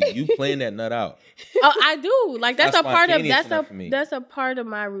crazy. You playing that nut out. Oh, I do. Like that's a part of spontaneous enough for me. that's a part of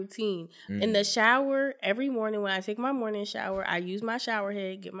my routine. In the shower, every morning when I take my morning shower, I use my shower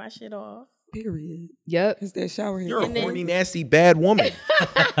head, get my shit off. Period. Yep. It's that shower head. You're a horny, nasty, bad woman.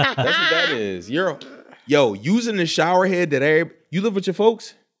 That's what that is. Yo, using the shower head that you live with your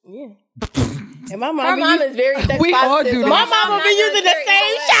folks? Yeah. And my Her mom, mom is very sex We all positive, do so that. my mom will be using the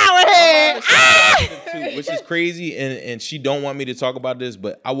same shower head. Which is crazy, and she don't want me to talk about this,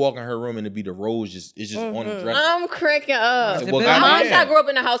 but I walk in her room and it be the rose it's just on the dresser. I'm cracking up. Well, I wish goddamn. I grew up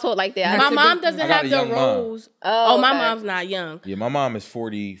in a household like that. My mom doesn't I got have a the young mom. rose. Oh, my okay. mom's not young. Yeah, my mom is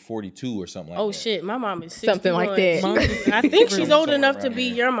 42 or something like that. Oh shit, my mom is 61. Something like that. I think she's old Somewhere enough to around be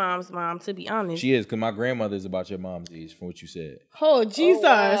there. your mom's mom, to be honest. She is, because my grandmother is about your mom's age, from what you said. Oh Jesus.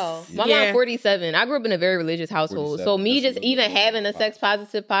 Wow. My mom 47. I grew up in a very religious household. 47. So me That's just a little even bit having a of sex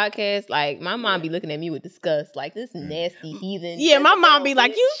positive podcast, like my mom be looking at me with disgust, like this nasty heathen. Yeah, my mom be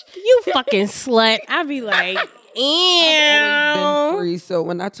like, you fucking slut. I be like, I've always been ew. free, so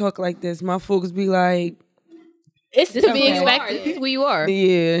when I talk like this, my folks be like, It's to This be is who you are. expected. This is who you are.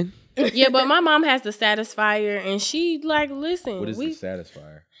 yeah. Yeah, but my mom has the Satisfier, and she like, listen, What is the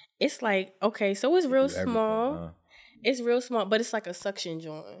satisfier? it's like, okay, so it's real Do everything, small. huh? It's real small, but it's like a suction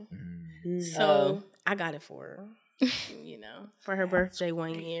joint. So I got it for her. For her birthday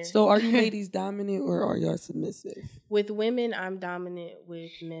 1 year. So are you ladies dominant or are y'all submissive? With women, I'm dominant.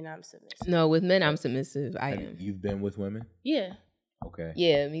 With men, I'm submissive. No, with men I'm submissive. I am. You've been with women? Yeah. Okay.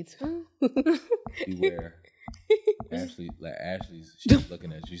 Yeah, me too. Beware. Ashley's she's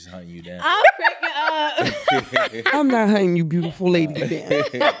looking at you. She's hunting you down. I'm cracking up. I'm not hunting you beautiful ladies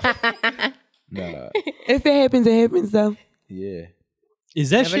down. Nah. If it happens though. Yeah. Is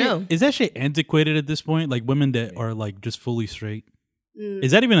that Never know. shit? Is that shit antiquated at this point? Like women that are like just fully straight.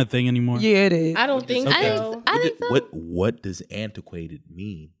 Is that even a thing anymore? Yeah, it is. I don't think so. I think so. What does antiquated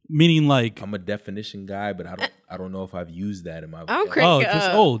mean? Meaning like I'm a definition guy, but I don't know if I've used that in my. I'm vocabulary. cracking just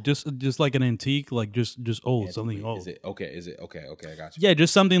up. old, just like an antique, like just old, something old. Is it okay? I got you. Yeah,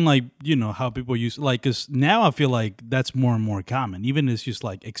 just something like how people use like. Cause now I feel like that's more and more common. Even it's just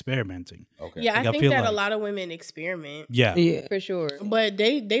like experimenting. Okay. Yeah, Like, I I think feel that a like- lot of women experiment. Yeah. For sure. But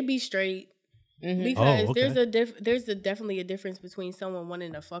they be straight. Because Oh, okay. there's definitely a difference between someone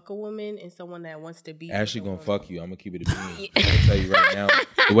wanting to fuck a woman and someone that wants to be. Ashley gonna fuck you. I'm gonna keep it a bean. I'm gonna tell you right now.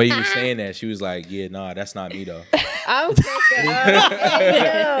 The way you were saying that, she was like, "Yeah, nah, that's not me though." I'm cracking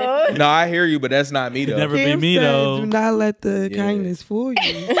up. No, I hear you, but that's not me though. Never be Cam me said, though. do not let the Yeah. kindness fool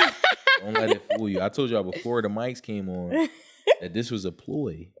you. Don't let it fool you. I told y'all before the mics came on that this was a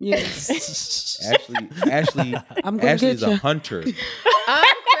ploy. Yes. Ashley I'm gonna Ashley's get a you. hunter.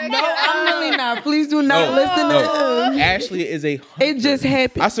 No, I'm really not. Please do not listen to him. Ashley is a hunter. It just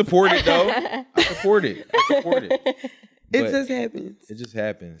happened. I support it though. I support it. It But just happens. It just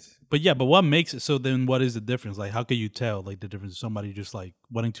happens. But what makes it so? Then what is the difference? Like, how can you tell like the difference? Somebody just like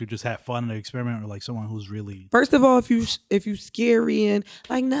wanting to just have fun and experiment, or like someone who's really First of all, if you scary and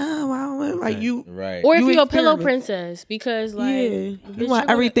like, no, I don't want like you. Right. Or if You you're a pillow experiment. princess, because like Yeah, bitch, you you're want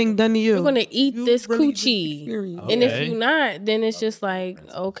gonna- everything done to you. You're gonna eat You this really just coochie, experience. and if Okay. you're not, then it's just like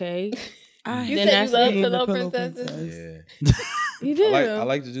okay, I You Then said that's you love being the pillow princesses. Yeah. you do. I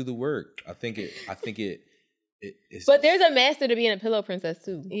like to do the work. I think it's But there's a master to being a pillow princess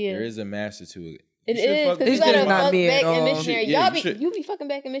too. Yeah. there is a master to it. It You should is fuck- because you It's gotta just not fuck me at back in all. missionary. Yeah, Y'all you should. you be fucking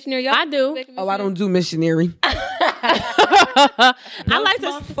back in missionary. Y'all I do. back in Oh, I don't missionary. do missionary. I like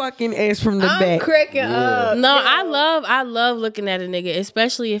My to. fucking ass from the I'm back. cracking up. No, I love looking at a nigga,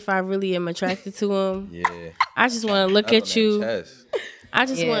 especially if I really am attracted to him. Yeah. I just want to look Nut on at that you. chest. I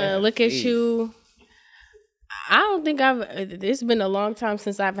just Yeah. want to look at Jeez. you. I don't think it's been a long time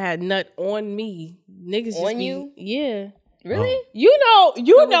since I've had nut on me. Niggas just On be- you? Yeah. Really? You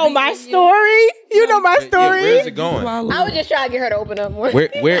know my story. You know my Yeah, story. where's it going? Swallow I was it. just trying to get her to open up more. Where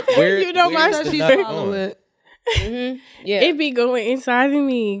You know my where's the shit. nut Swallow going? it. Yeah. It be going inside of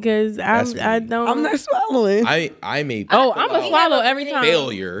me because That's I me. don't. I'm not swallowing. I'm a Oh, I'm a swallow every time.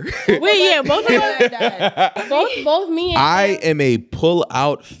 failure. Wait, yeah, both of us, both me and I am a pull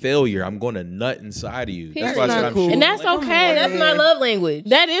out failure. I'm going to nut inside of you. That's why I That's said not I'm cool. shooting. and that's okay. That's my love language.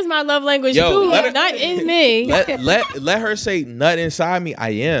 That is my love language Yo, too. let it- Not in me. Let her say nut inside me. I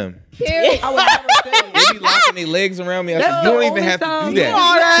am. Period. I would never say. They be locking their legs around me. I said, That's you the don't even only have to time do you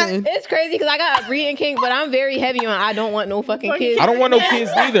that. listen. It's crazy because I got a breeding kink, but I'm very heavy on I don't want no fucking kids. I don't want no kids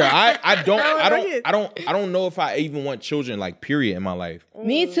either. I don't know if I even want children, like, period, in my life.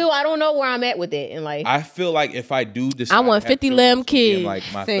 Me too. I don't know where I'm at with it in life. I feel like if I do decide I want to have 50 children, lamb it's gonna be in, kids. like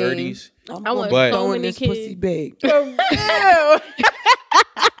my Same. 30s. I want But- so Throwing many this kids. pussy big. Ew.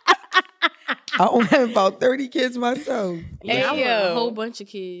 I only have about 30 kids myself. Yeah, I want yo. a whole bunch of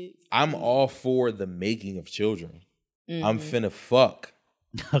kids. I'm all for the making of children. I'm finna fuck.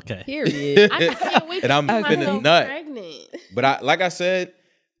 okay. Period. I just can't wait And to I'm see finna myself nut. pregnant. But like I said,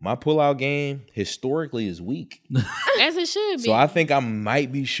 my pullout game historically is weak. As it should be. So I think I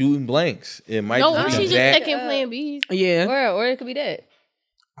might be shooting blanks. It might no, just be she's just that. taking Plan B's. Yeah. or it could be that.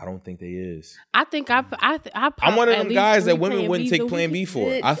 I don't think they is. I think I I'm one of at them least guys that 3 women Plan wouldn't Bs take a Plan B week.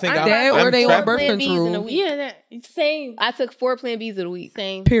 for. I think That or I'm they on trapped. birth Plan Bs in a control. week. Yeah, that same. I took 4 Plan Bs of the week.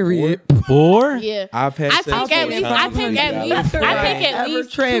 Same. Period. 4? Yeah. I've had I sex take at 4 least times I this take week, at y'all. least I take at Ever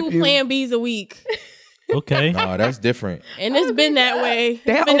least trap 2 you. Plan Bs a week. Okay. No, that's different. And it's been that way. It's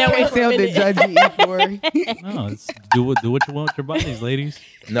That been that way okay for a sounded minute. judgy for. No, it's do what you want with your bodies, ladies.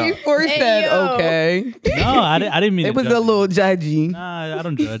 No. Before said yo. okay. No, I didn't mean It to was judge a you. little judgy. Nah, I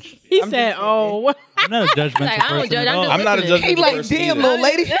don't judge. He said, "Oh, I'm not a judgmental Like, I don't person judge, at I'm all. just- I'm not a He judgmental like, person damn, either. little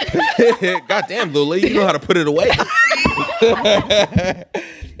lady. Goddamn, little lady, you know how to put it away.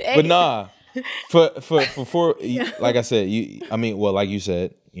 But nah, for like I said, like you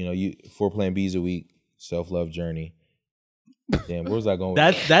said, you 4 Plan Bs a week, self-love journey. Damn, where was I going with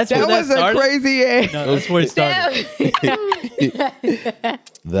That's That where that was a started. crazy ass. No, that's where it started.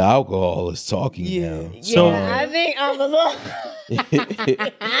 The alcohol is talking Yeah. now. So I think I'm a little.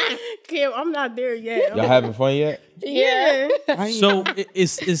 Kim, I'm not there yet." Y'all having fun yet? Yeah. So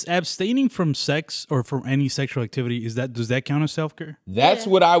is abstaining from sex or from any sexual activity, does that count as self-care? That's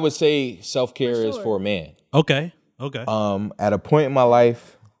what I would say self-care is for a man. Okay. At a point in my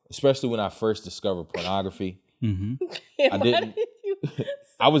life, especially when I first discovered pornography, I didn't.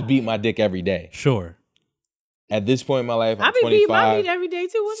 I was beating my dick every day. Sure. At this point in my life, I I'm be beating my 25. meat every day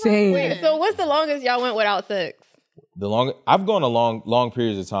too. What's Same. Wait, so what's the longest y'all went without sex? I've gone a long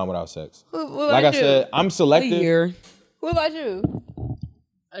periods of time without sex. What Like I about you? said, I'm A selective. year. What about you?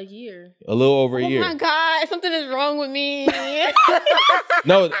 A year. A little over a year. Oh my God, something is wrong with me.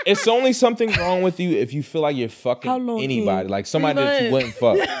 No, it's only something wrong with you if you feel like you're fucking anybody, like somebody that you wouldn't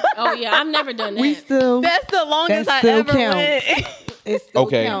fuck. Oh yeah, I've never done that. We still. That's the longest That I still ever counts. went. It still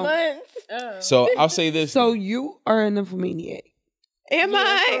Okay. counts. So I'll say this. So you are a nymphomaniac. Am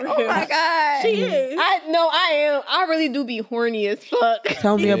I? Oh my God. She is. I am. I really do be horny as fuck.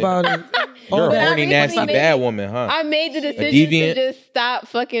 Tell me about it. You're But a I horny, nasty, recently bad woman, huh? I made the decision deviant? to just stop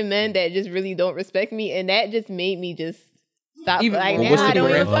fucking men that just really don't respect me, and that just made me just stop. Even Like, more. now What's I the don't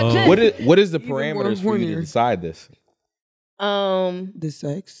even fuck Oh. men. what is the Even more parameters for you to hornier. decide this? The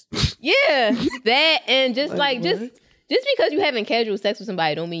sex. Yeah, that and just Like like what? just because you having casual sex with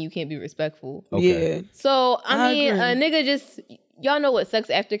somebody don't mean you can't be respectful. Okay. Yeah. So I mean, agree. a nigga just y'all know what sex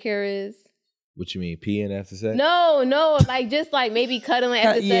aftercare is. What you mean, peeing after sex? No, like just like maybe cuddling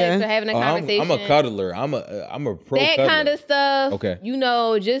after yeah. sex or having a Oh, conversation. I'm a cuddler. I'm a pro That cuddler. kind of stuff. Okay. You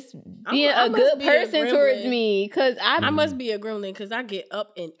know, just being I a must good be a person towards gremlin. me, cause I must be a gremlin because I get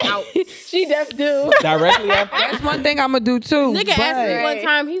up and out. she def do. Directly after. That's one thing I'm gonna do too. Nigga asked me but one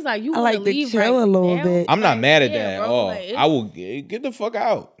time, he's like, "You I want to like to leave chill right a little now?" bit. I'm not mad at Yeah, that at bro, all. like, it's- I will get the fuck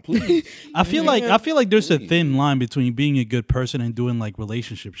out, please. I feel like there's a thin line between being a good person and doing like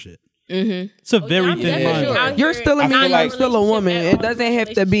relationship shit. Mm-hmm. It's a very I'm thin definitely line. out You're here still a I feel man. like- You're still a woman. It doesn't have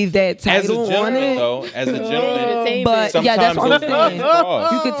to be that As a title on gentleman, it. though, as a gentleman, Same But bitch. yeah, that's what I'm sometimes those saying. lines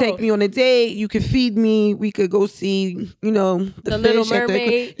cross. You could take me on a date. You could feed me. We could go see, the Little fish at the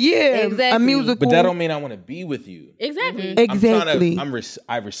Mermaid. a Exactly. musical. But that don't mean I want to be with you. Exactly. exactly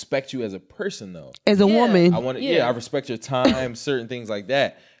I respect you as a person, though. as a woman. I want to. Yeah, I respect your time, certain things like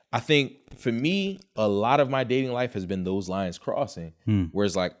that. I think for me, a lot of my dating life has been those lines crossing.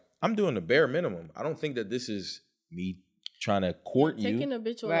 Whereas, like, I'm doing the bare minimum. I don't think that this is me trying to court Taking you. a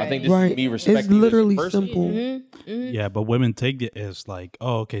bitch I away. think this Right. is me It's respecting literally you as a person. simple. Mm-hmm. Yeah, but women take it as like,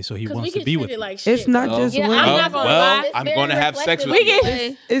 oh, okay, so he Because we wants can to be treat with it you. like shit. It's not bro. just Yeah, women. I'm not gonna lie. It's I'm very gonna have sex with reflective you.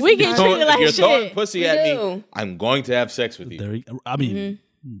 of It's We can not- treat it like If you're shit. throwing pussy at me, do. I'm going to have sex with you. I mean,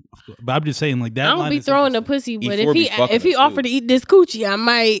 but I'm just saying like that. I don't line be is throwing the interesting. pussy, but E4 be if fucking he us, offered too. to eat this coochie, I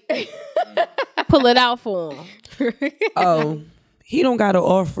might pull it out for him. Oh, he don't got to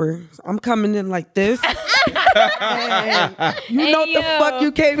offer. I'm coming in like this. And you know what the yo. fuck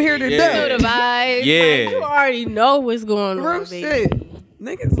you came here to You know the do. vibe. You Yeah. already know what's going on, Real baby. shit.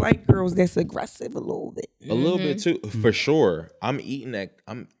 Niggas like girls that's aggressive a little bit. A little bit too, for sure. I'm eating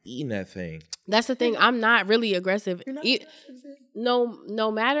that thing. That's the thing. I'm not really aggressive.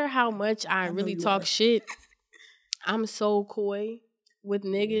 No matter how much I really talk shit, I'm so coy with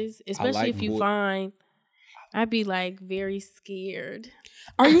niggas, especially like if you boy- find. I'd be like very scared.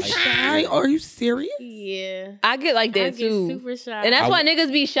 Are you shy? Are you serious? Yeah, I get like I that get too. super shy. And that's why niggas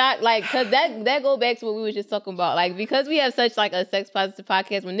be shocked, like, cause that go back to what we was just talking about, like, because we have such like a sex positive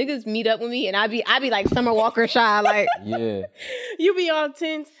podcast. When niggas meet up with me, and I be like Summer Walker shy, like, Yeah. you be all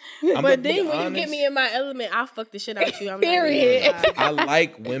tense, I'ma but be then when you honest. get me in my element, I'll fuck the shit out you. I'm not Period. even gonna lie. I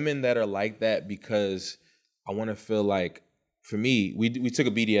like women that are like that because I want to feel like, for me, we took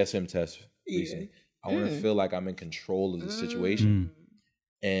a BDSM test recently. I want to feel like I'm in control of the situation.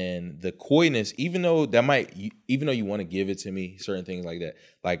 And the coyness, even though you want to give it to me, certain things like that,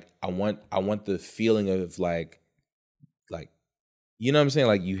 like I want the feeling of like, you know what I'm saying?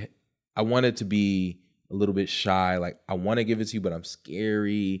 Like I want it to be a little bit shy. Like I want to give it to you, but I'm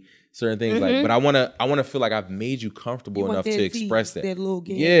scary. Certain things like, but I want to feel like I've made you comfortable enough to express that. That little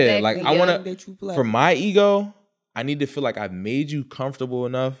game. Yeah, like Exactly, I want that to, you play. for my ego, I need to feel like I've made you comfortable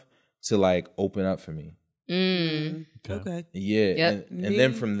enough to like open up for me. Okay. Yeah, Yep. and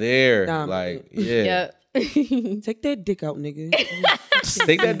then from there, Dominant. like, yeah. Take that dick out, nigga.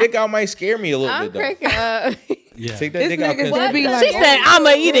 Take that dick out might scare me a little I'm bit though. cracking up. Yeah. Take that This dick out. nigga 'cause- that be What? like, She said, "I'ma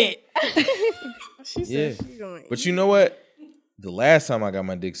eat it." She Yeah. said, "She gonna eat But you know what? The last time I got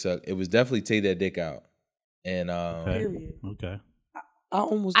my dick sucked, it was definitely take that dick out. And Okay. Period. Okay. I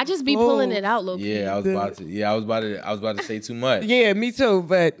almost. I just be pulling it out, low key. yeah, I was about to say too much. Yeah, me too.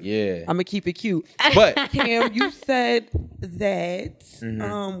 But Yeah. I'm gonna keep it cute. But Cam, you said that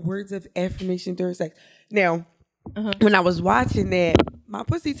Mm-hmm. words of affirmation during sex. Now, when I was watching that, my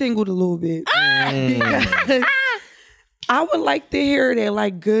pussy tingled a little bit because I would like to hear that,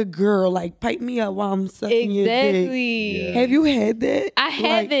 like, good girl, like, pipe me up while I'm sucking your dick. Exactly. Have you had that? I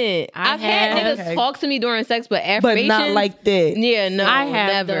haven't. I've had have. niggas talk to me during sex, but But affirmations. not like that. Yeah, no, I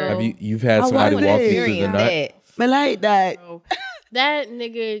have, never. though. you've had I somebody wanted walk to you through the Experience nut? that. But like that. That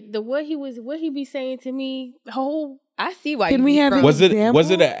nigga, what he be saying to me, I see why. Can you we be have from. an Was it example?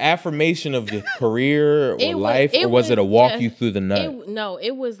 an affirmation of the career or It was- life, it or was it a was- walk yeah. you through the nut?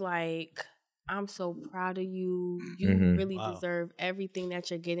 it was like, I'm so proud of you. You really deserve everything that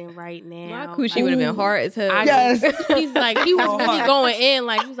you're getting right now. My coochie would have been hard as hell. Yes. He's like, he was really going in.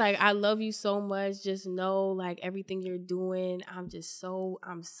 Like, he was like, I love you so much. Just know, like, everything you're doing. I'm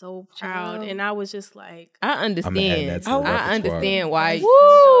so proud. And I was just like, I understand. I understand why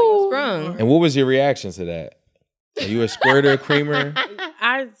you sprung. And what was your reaction to that? Are you a squirter, creamer?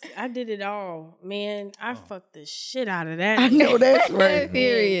 I did it all, man. I fucked the shit out of that. I know that's right.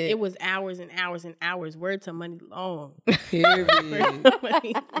 Period. It was hours and hours and hours. Word to money long. Period.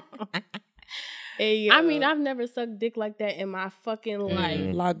 Hey, I mean, I've never sucked dick like that in my fucking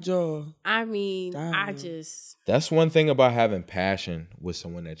life. Lockjaw. I mean, Damn. That's one thing about having passion with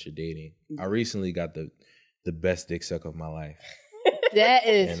someone that you're dating. I recently got the best dick suck of my life. that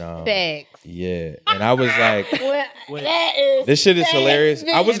is And, facts. Yeah. And I was like, That is this shit is hilarious.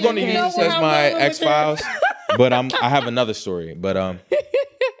 I was going to use this as my going with X-Files, but I have another story. But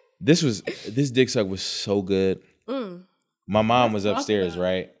this dick suck was so good. My mom was upstairs,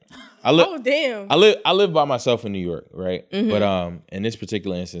 right? Oh damn! I live by myself in New York, right? But in this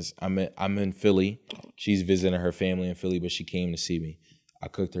particular instance, I'm in Philly. She's visiting her family in Philly, but she came to see me. I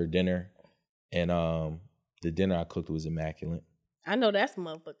cooked her dinner, and the dinner I cooked was immaculate. I know that's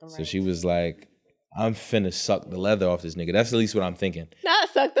motherfucking right. So she was like, "I'm finna suck the leather off this nigga." That's at least what I'm thinking. Not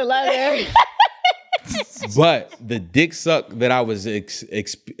suck the leather. But the dick suck that I was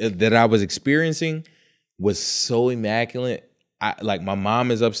experiencing was so immaculate. Like my mom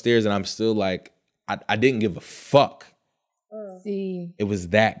is upstairs, and I'm still like, I didn't give a fuck. See, it was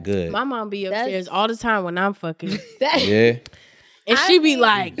that good. My mom be upstairs all the time when I'm fucking. Yeah, and she be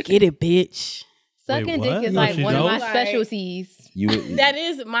like, "Get it, bitch." Sucking Wait, dick is what? like She one of my knows? specialties. That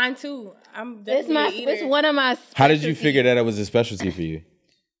is mine too. I'm definitely It's one of my specialties. How did you figure that it was a specialty for you?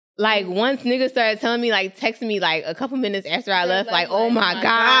 Like once niggas started telling me, like texting me like a couple minutes after I left, like, oh my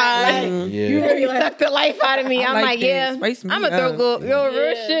God. Like, Yeah. you really sucked the life out of me. I'm like, yeah, Spice me I'm gonna throw up. go. Yo,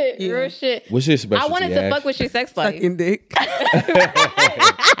 real shit, Yeah. real shit. What's your specialty? I wanted to Ash? fuck with your sex life. Sucking dick.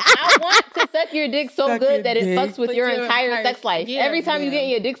 I want to suck your dick so Sucking good that it dick. fucks with your entire sex life. Yeah, Every time you get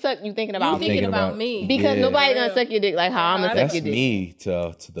your dick sucked, you thinking about You me. thinking Thinking about about- me Because Yeah. nobody gonna suck your dick like how I'm gonna suck That's your dick. me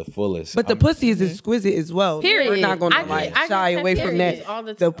to the fullest. But the pussy is exquisite as well. Period. We're not going I to get shy away from that. all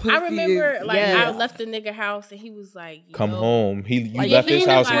the The time. pussy I remember, is- like, Yes. I left the nigga house and he was like, come yo. home. You Like, left if his you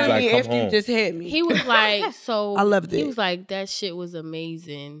house. He didn't was want like, me come after you home. just had me. He was like, so I loved He it. was like, that shit was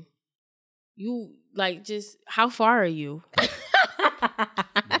amazing. You like just how far are you?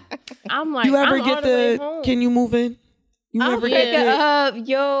 I'm like, you ever I'm get all the way the? home. Can you move in? You I'm ever breaking get up,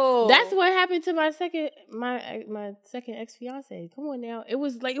 yo. That's what happened to my second ex fiance. Come on now, it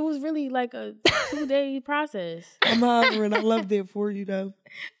was really like a 2-day process. I'm hovering. I loved it for you though.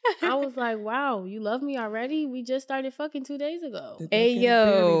 I was like, wow, you love me already? We just started fucking 2 days ago. The Hey, thicker the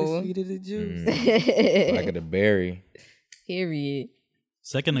berry, yo. the sweeter the juice. Like at the berry. Period.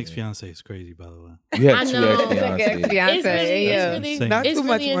 Second ex-fiance is crazy, by the way. You have I two know. ex-fiancés. It's really, Yeah. it's really, Same. Not it's too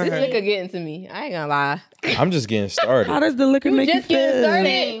much really for her. This insane. liquor getting to me. I ain't gonna lie. I'm just getting started. How does the liquor make you just getting feel?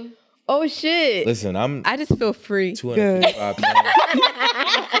 started. Oh shit. Listen, I'm I just feel free. 255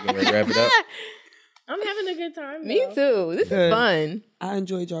 pounds. You gonna wrap it up? I'm having a good time. Me too. This Good. is fun. I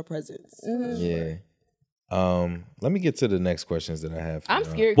enjoyed your presence. Yeah. Let me get to the next questions that I have. For I'm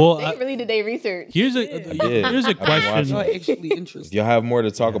y'all. scared. Well, They really did they research. Here's a did. here's a I've been question. You're actually If interested. y'all have more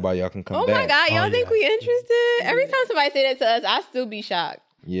to talk about, y'all can come Oh back. my God, y'all Oh, think yeah. we interested? Every time somebody say that to us, I still be shocked.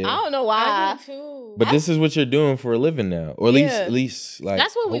 Yeah. I don't know I why. do too. But this is what you're doing for a living now, or at least like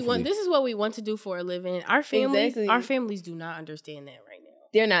That's what we want. hopefully. This is what we want to do for a living. Our Exactly. families do not understand that right now.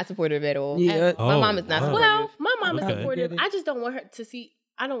 They're not supportive at all. Yeah. My Oh, mom is not wow. supportive. Well, my mom is Okay. supportive. Get it. I just don't want her to see.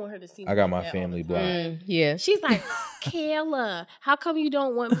 I don't want her to see. I got me my like that all family the blocked. time. Yeah. She's like, Kayla, how come you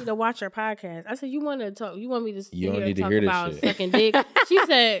don't want me to watch your podcast? I said, you want to talk? You want me to sit You don't here need and to talk hear this about shit. sucking dick? She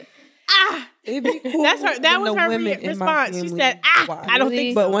said, It'd be cool. That's her. That when was the her women in my response. She family said, watch. I don't Really?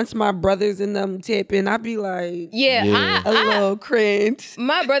 think But so. once my brothers and them tipping, I'd be like, Yeah, Yeah. a little cringe.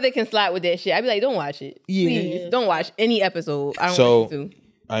 my brother can slide with that shit. I'd be like, don't watch it. Yeah. Please, don't watch any episode. I don't So- want you to.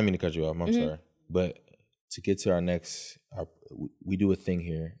 I didn't mean to cut you off. I'm sorry, but to get to our next, we do a thing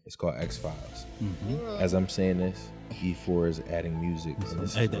here. It's called X-Files. As I'm saying this, E4 is adding music. And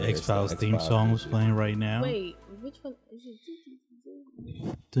this Hey, is the where it's X-Files theme X-Files song was music. playing right now. Wait, which one? Is it?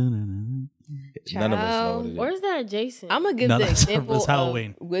 Dun-dun-dun. None of us know what it is. Or is that Jason? I'm gonna give No, the that's- example it's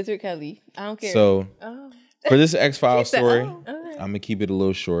Halloween. of Wizard Kelly. I don't care. So Oh, for this X-Files She said, story, "Oh." okay. I'm gonna keep it a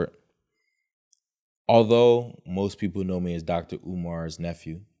little short. Although most people know me as Dr. Umar's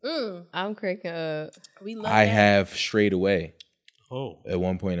nephew, I'm cracking up. We love I that. have strayed away Oh, at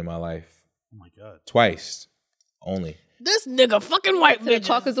one point in my life. oh my God. Twice only. This nigga fucking white To the bitch.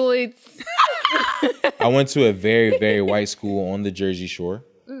 Caucasoids. I went to a very, very white school on the Jersey Shore.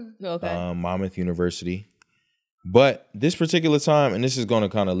 Okay. Monmouth University. But this particular time, and this is going to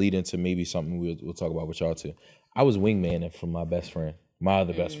kind of lead into maybe something we'll talk about with y'all too. I was wingmaning for my best friend, my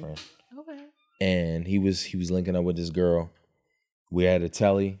other best friend. Okay. And he was linking up with this girl. We had a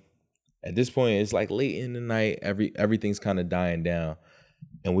telly. At this point, it's like late in the night. Everything's kind of dying down.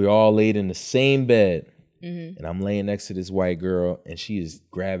 And we're all laid in the same bed. Mm-hmm. And I'm laying next to this white girl, and she is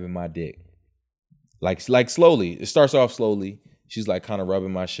grabbing my dick. Like slowly. It starts off slowly. She's like kind of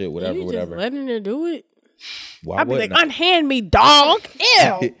rubbing my shit, whatever. Just letting her do it? Why I'd be like, I? unhand me, dog.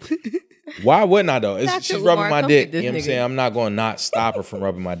 Ew. Why wouldn't I though? She's rubbing my dick. You know what I'm saying? I'm not going to not stop her from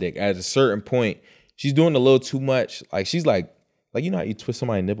rubbing my dick. At a certain point, she's doing a little too much. Like she's like you know how you twist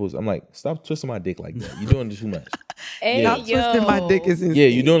somebody's nipples? I'm like, stop twisting my dick like that. You're doing too much. Hey, yeah. Twisting my dick is insane. Yeah,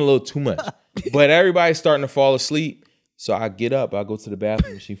 you're doing a little too much. But everybody's starting to fall asleep. So I get up, I go to the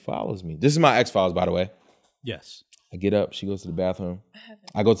bathroom, and she follows me. This is my X-Files, by the way. Yes. I get up, she goes to the bathroom.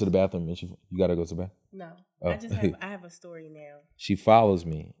 I go to the bathroom, and you gotta go to the bathroom? No. Oh. I have a story now. She follows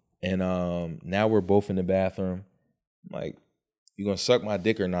me. And now we're both in the bathroom. I'm like, you gonna suck my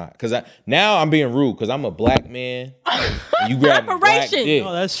dick or not? Because now I'm being rude because I'm a black man. You grab black dick.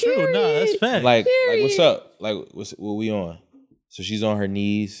 No, that's true. No, that's fact. Like what's up? Like what we on? So she's on her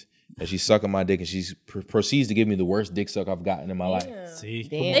knees and she's sucking my dick and she proceeds to give me the worst dick suck I've gotten in my life. See,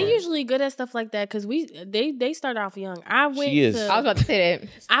 they usually good at stuff like that because they start off young. I was about to say that.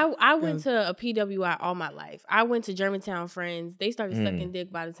 I went to a PWI all my life. I went to Germantown Friends. They started sucking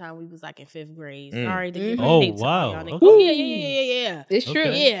dick by the time we was like in 5th grade. Sorry to give dates wow. on y'all. Okay. Oh yeah. It's true.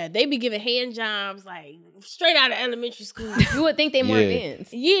 Yeah, they be giving hand jobs like straight out of elementary school. You would think they more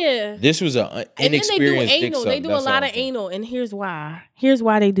advanced. Yeah. This was an inexperienced dick suck. They do a lot of anal, and here's why. Here's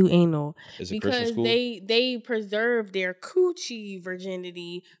why they do anal. Is it because Christian school? they preserve their coochie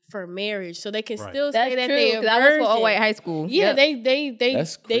virginity for marriage, so they can still That's say that true, they're a virgin. I went to all white high school. Yeah, yep.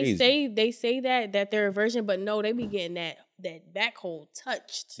 they say that they're a virgin, but no, they be getting that back hole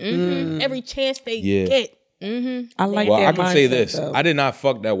touched every chance they get. Mm-hmm. I like. Well, that I can say mindset, this: though. I did not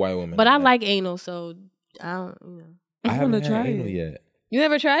fuck that white woman, But I like anal, so I don't. I haven't try had anal it. yet. You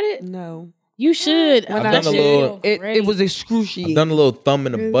never tried it? No. You should. I've done a little. It was excruciating. I've done a little thumb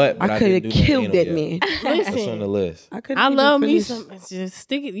in the butt. But I could have killed that man. That's on the list. I love me some. Just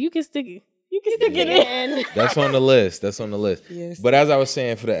stick it. You can stick it. You can stick it in. That's on the list. Yes. But as I was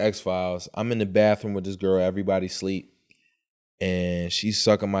saying for the X-Files, I'm in the bathroom with this girl. Everybody sleep. And she's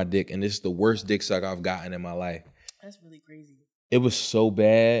sucking my dick. And this is the worst dick suck I've gotten in my life. That's really crazy. It was so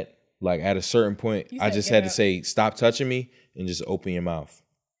bad. Like at a certain point, I just had to say, stop touching me and just open your mouth.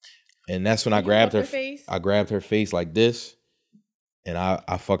 And that's when I grabbed her face. I grabbed her face like this. And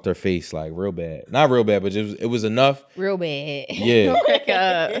I fucked her face like real bad. Not real bad, but it was enough. Real bad.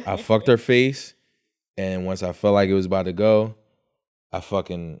 Yeah. I fucked her face. And once I felt like it was about to go,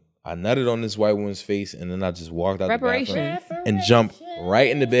 I nutted on this white woman's face, and then I just walked out the bathroom and jumped right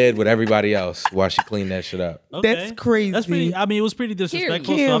in the bed with everybody else while she cleaned that shit up. Okay. That's crazy. That's pretty. I mean, it was pretty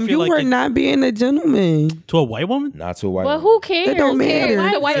disrespectful. Kim, so I feel you like were not being a gentleman. to a white woman. Not to a white Well, woman. who cares? It don't matter.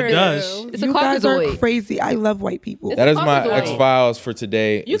 It's a white It girl. does. It's a You guys are Caucasoid. crazy. I love white people. That is my Caucasoid. X-Files for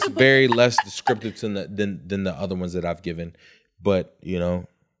today. You It's could put- very less descriptive than the other ones that I've given. But,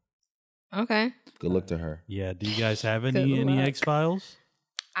 Okay. good luck to her. Yeah. Do you guys have any Good luck. X-Files?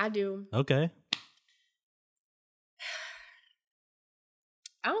 I do. Okay.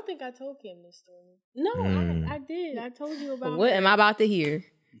 I don't think I told Kim this story. No, I did. I told you about What her. am I about to hear?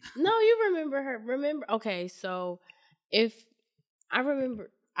 No, you remember her. Okay, so I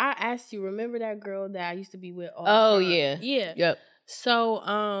asked you, remember that girl that I used to be with all Oh, the time? yeah. Yeah. Yep.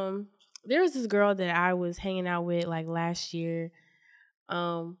 So, there was this girl that I was hanging out with like last year.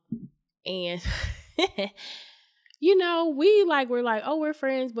 And we're like, oh, we're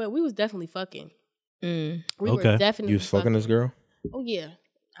friends, but we was definitely fucking. We Okay. were definitely You was fucking this girl? Oh yeah.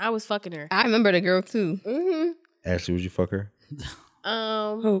 I was fucking her. I remember the girl too. Mm-hmm. Ashley, would you fuck her?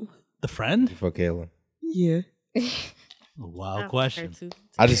 Oh, The friend? You fuck Kayla? yeah. Wow question.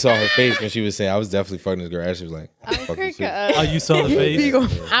 I just saw her face when she was saying, I was definitely fucking this girl. Ashley was like, I fuck you too. Oh, you saw the face?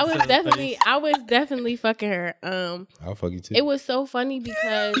 I was definitely fucking her. I'll fuck you too. It was so funny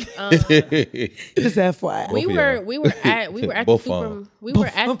because Just FYI. we were at Both the of 'em. we were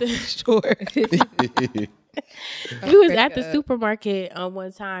at the Sure. we was at the supermarket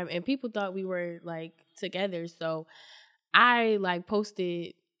one time and people thought we were like together. So I like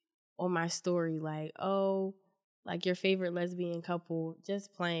posted on my story like, oh, like your favorite lesbian couple,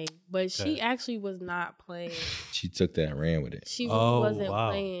 just playing. But she actually was not playing. She took that and ran with it. She wasn't wow.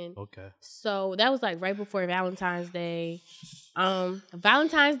 playing. Okay. So that was like right before Valentine's Day.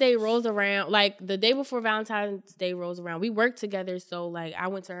 Valentine's Day rolls around, like the day before Valentine's Day rolls around. We work together, so like I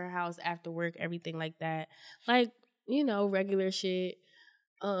went to her house after work, everything like that. Like, you know, regular shit.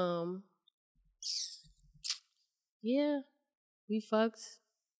 Yeah, we fucked.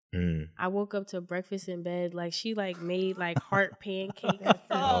 I woke up to breakfast in bed. Like she like made like heart pancakes.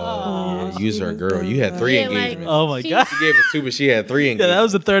 Yeah, use her girl. You had 3 engagements. Oh my god. She gave us 2, but she had 3 engagements. Yeah, that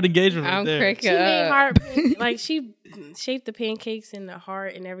was the 3rd engagement right I'm there. cracking She made up. heart like she shaped the pancakes in the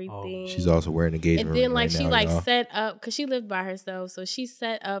heart and everything. She's also wearing engagement And then ring like right she now, like y'all. set up because she lived by herself, so she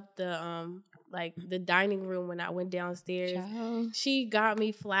set up the like the dining room when I went downstairs. Child. She got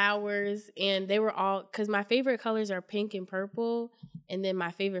me flowers, and they were all because my favorite colors are pink and purple, and then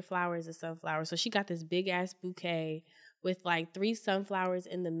my favorite flower is a sunflower. So she got this big ass bouquet with like 3 sunflowers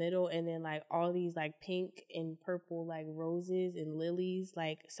in the middle, and then like all these like pink and purple like roses and lilies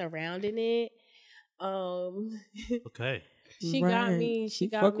like surrounding it. Okay. She Right. got me. She She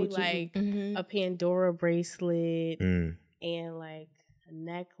got fuck me with you. like Mhm. a Pandora bracelet Mm. and like a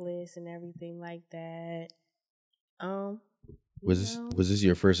necklace and everything like that. Was this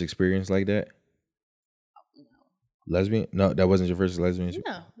your first experience like that? Lesbian? No, that wasn't your first lesbian.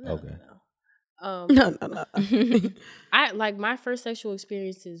 No. Okay. No. No. I like my first sexual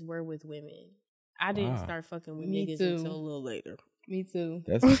experiences were with women. I didn't Wow. start fucking with Me niggas too. until a little later. Me too.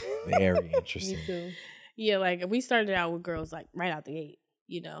 That's very Me interesting. too. Yeah, like we started out with girls like right out the gate,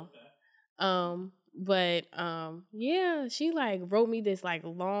 you know. But yeah, she like wrote me this like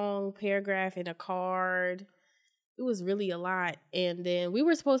long paragraph in a card. It was really a lot. And then we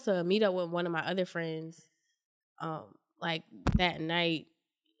were supposed to meet up with one of my other friends like that night,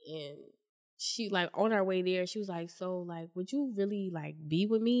 and she like on our way there, she was like, "So like would you really like be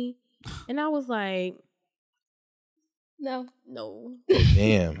with me?" And I was like, No.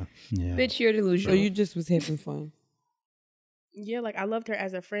 Damn. Yeah. Bitch, you're So delusional. you just was having fun. yeah, like I loved her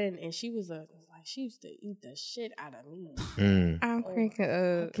as a friend, and she was she used to eat the shit out of me. Mm. I'm cracking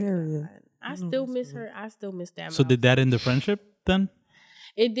up. Period. I still miss her. I still miss that. So mouth. did that end the friendship then?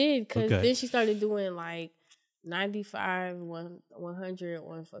 It did, because Okay. then she started doing like 95, 100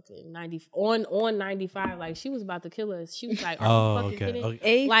 on fucking 90 on 95. Like she was about to kill us. She was like, "Are you fucking kidding?"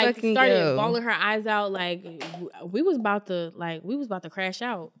 Okay. A Like fucking started yo. bawling her eyes out. Like we was about to crash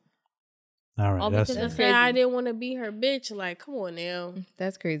out. All right. All That's because I That's said I crazy. didn't want to be her bitch. Like, come on now.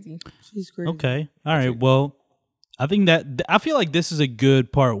 That's crazy. She's crazy. okay. All right. Well, I think that I feel like this is a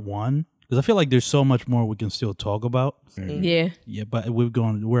good part 1 because I feel like there's so much more we can still talk about. Yeah. Yeah, but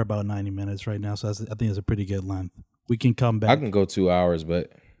we're about 90 minutes right now, so I think it's a pretty good length. We can come back. I can go 2 hours,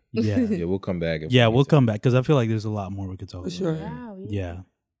 but yeah, yeah, we'll come back. if yeah, we we'll need to. come back because I feel like there's a lot more we could talk For about. sure. Wow, Yeah.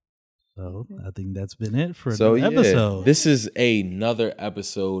 So I think that's been it for So the yeah, episode. this is another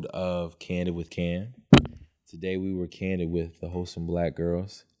episode of Candid with Cam. Today we were candid with the Heauxsome Black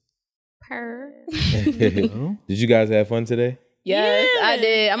girls. Purr. Did you guys have fun today? Yes, I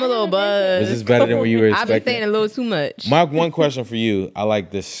did. I'm a little buzzed. Was this better than what you were I've been expecting? saying a little too much. My one question for you, I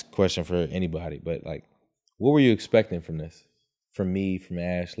like this question for anybody, but like, what were you expecting from this? From me, from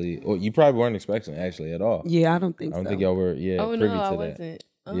Ashley? Or you probably weren't expecting Ashley at all. Yeah, I don't think I don't so. think y'all were oh privy no, to I that. wasn't.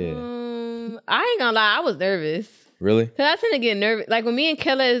 Yeah. I ain't gonna lie, I was nervous. Really? Cause I tend to get nervous. Like when me and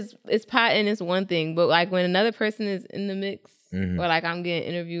Kella is potting, it's one thing, but like when another person is in the mix, Mhm. or like I'm getting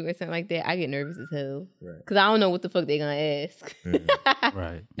interviewed or something like that, I get nervous as hell. Right. Cause I don't know what the fuck they gonna ask.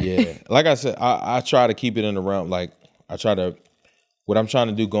 Right. Yeah. Like I said, I try to keep it in the realm. Like what I'm trying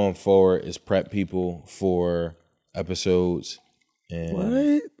to do going forward is prep people for episodes. And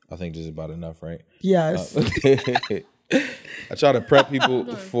What? I think this is about enough, right? Yes. I try to prep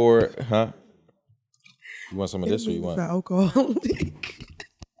people for, You want some of this or you It's want? alcoholic.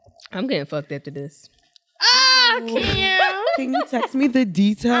 I'm getting fucked after this. Can you text me the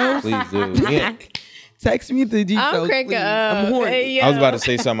details? Please do. Yeah. Text me the details. I'm cracking please. up. I'm horny. Hey, yo. I was about to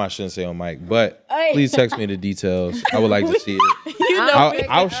say something I shouldn't say on mic, but Hey. please text me the details. I would like to see it. I'm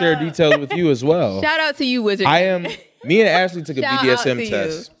I'll share details with you as well. Shout out to you, Wizard. Me and Ashley took a Shout out to BDSM you.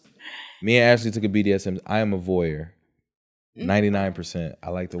 test. Me and Ashley took a BDSM. I am a voyeur. 99%. I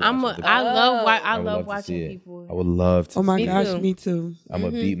like to watch it. I love would love to watching see it. people. I would love to Oh my see gosh, too. me too. it. I'm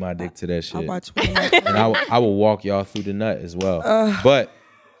going to beat my dick to that I shit. watch one of my And I will walk y'all through the nut as well. But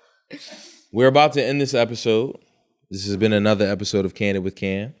we're about to end this episode. This has been another episode of Candid with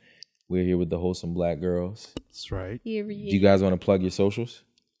Cam. We're here with the Heauxsome Black girls. That's right. Do you guys want to plug your socials?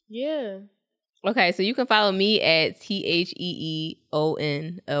 Yeah. Okay, so you can follow me at TheOnlyKamry,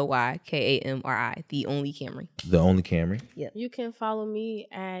 the only Camry. The only Camry. You can follow me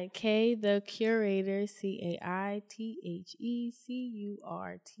at K the Curator,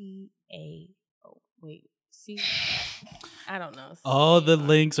 CAITHECURTAO. Wait, see, I don't know. All the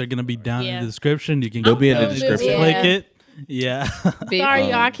links are gonna be down in the description. You can They'll go be in the description. click it. Yeah. Sorry,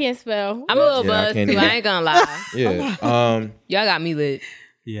 y'all. I can't spell. I'm a little buzzed too. I ain't gonna lie. Yeah. Y'all got me lit.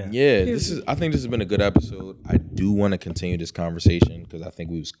 Yeah. Yeah. I think this has been a good episode. I do want to continue this conversation because I think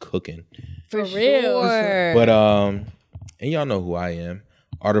we was cooking. For real. But and y'all know who I am.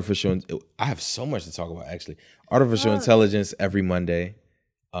 I have so much to talk about actually. Artificial intelligence every Monday.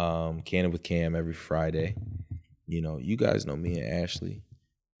 Candid with Cam every Friday. You know, you guys know me and Ashley.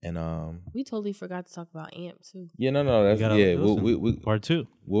 And we totally forgot to talk about AMP too. Yeah, no, that's we part 2.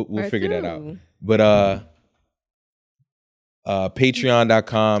 We'll figure that out. But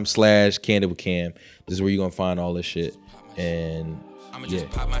patreon.com/Candid with Cam. This is where you're gonna find all this shit. And I'ma just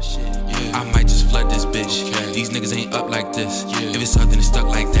pop my shit. I might just flood this bitch. These niggas ain't up like this. If it's something, it's stuck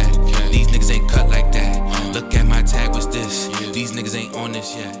like that. These niggas ain't cut like that. Look at my tag, what's this? These niggas ain't on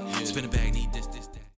this yet. Spin a bag, need this.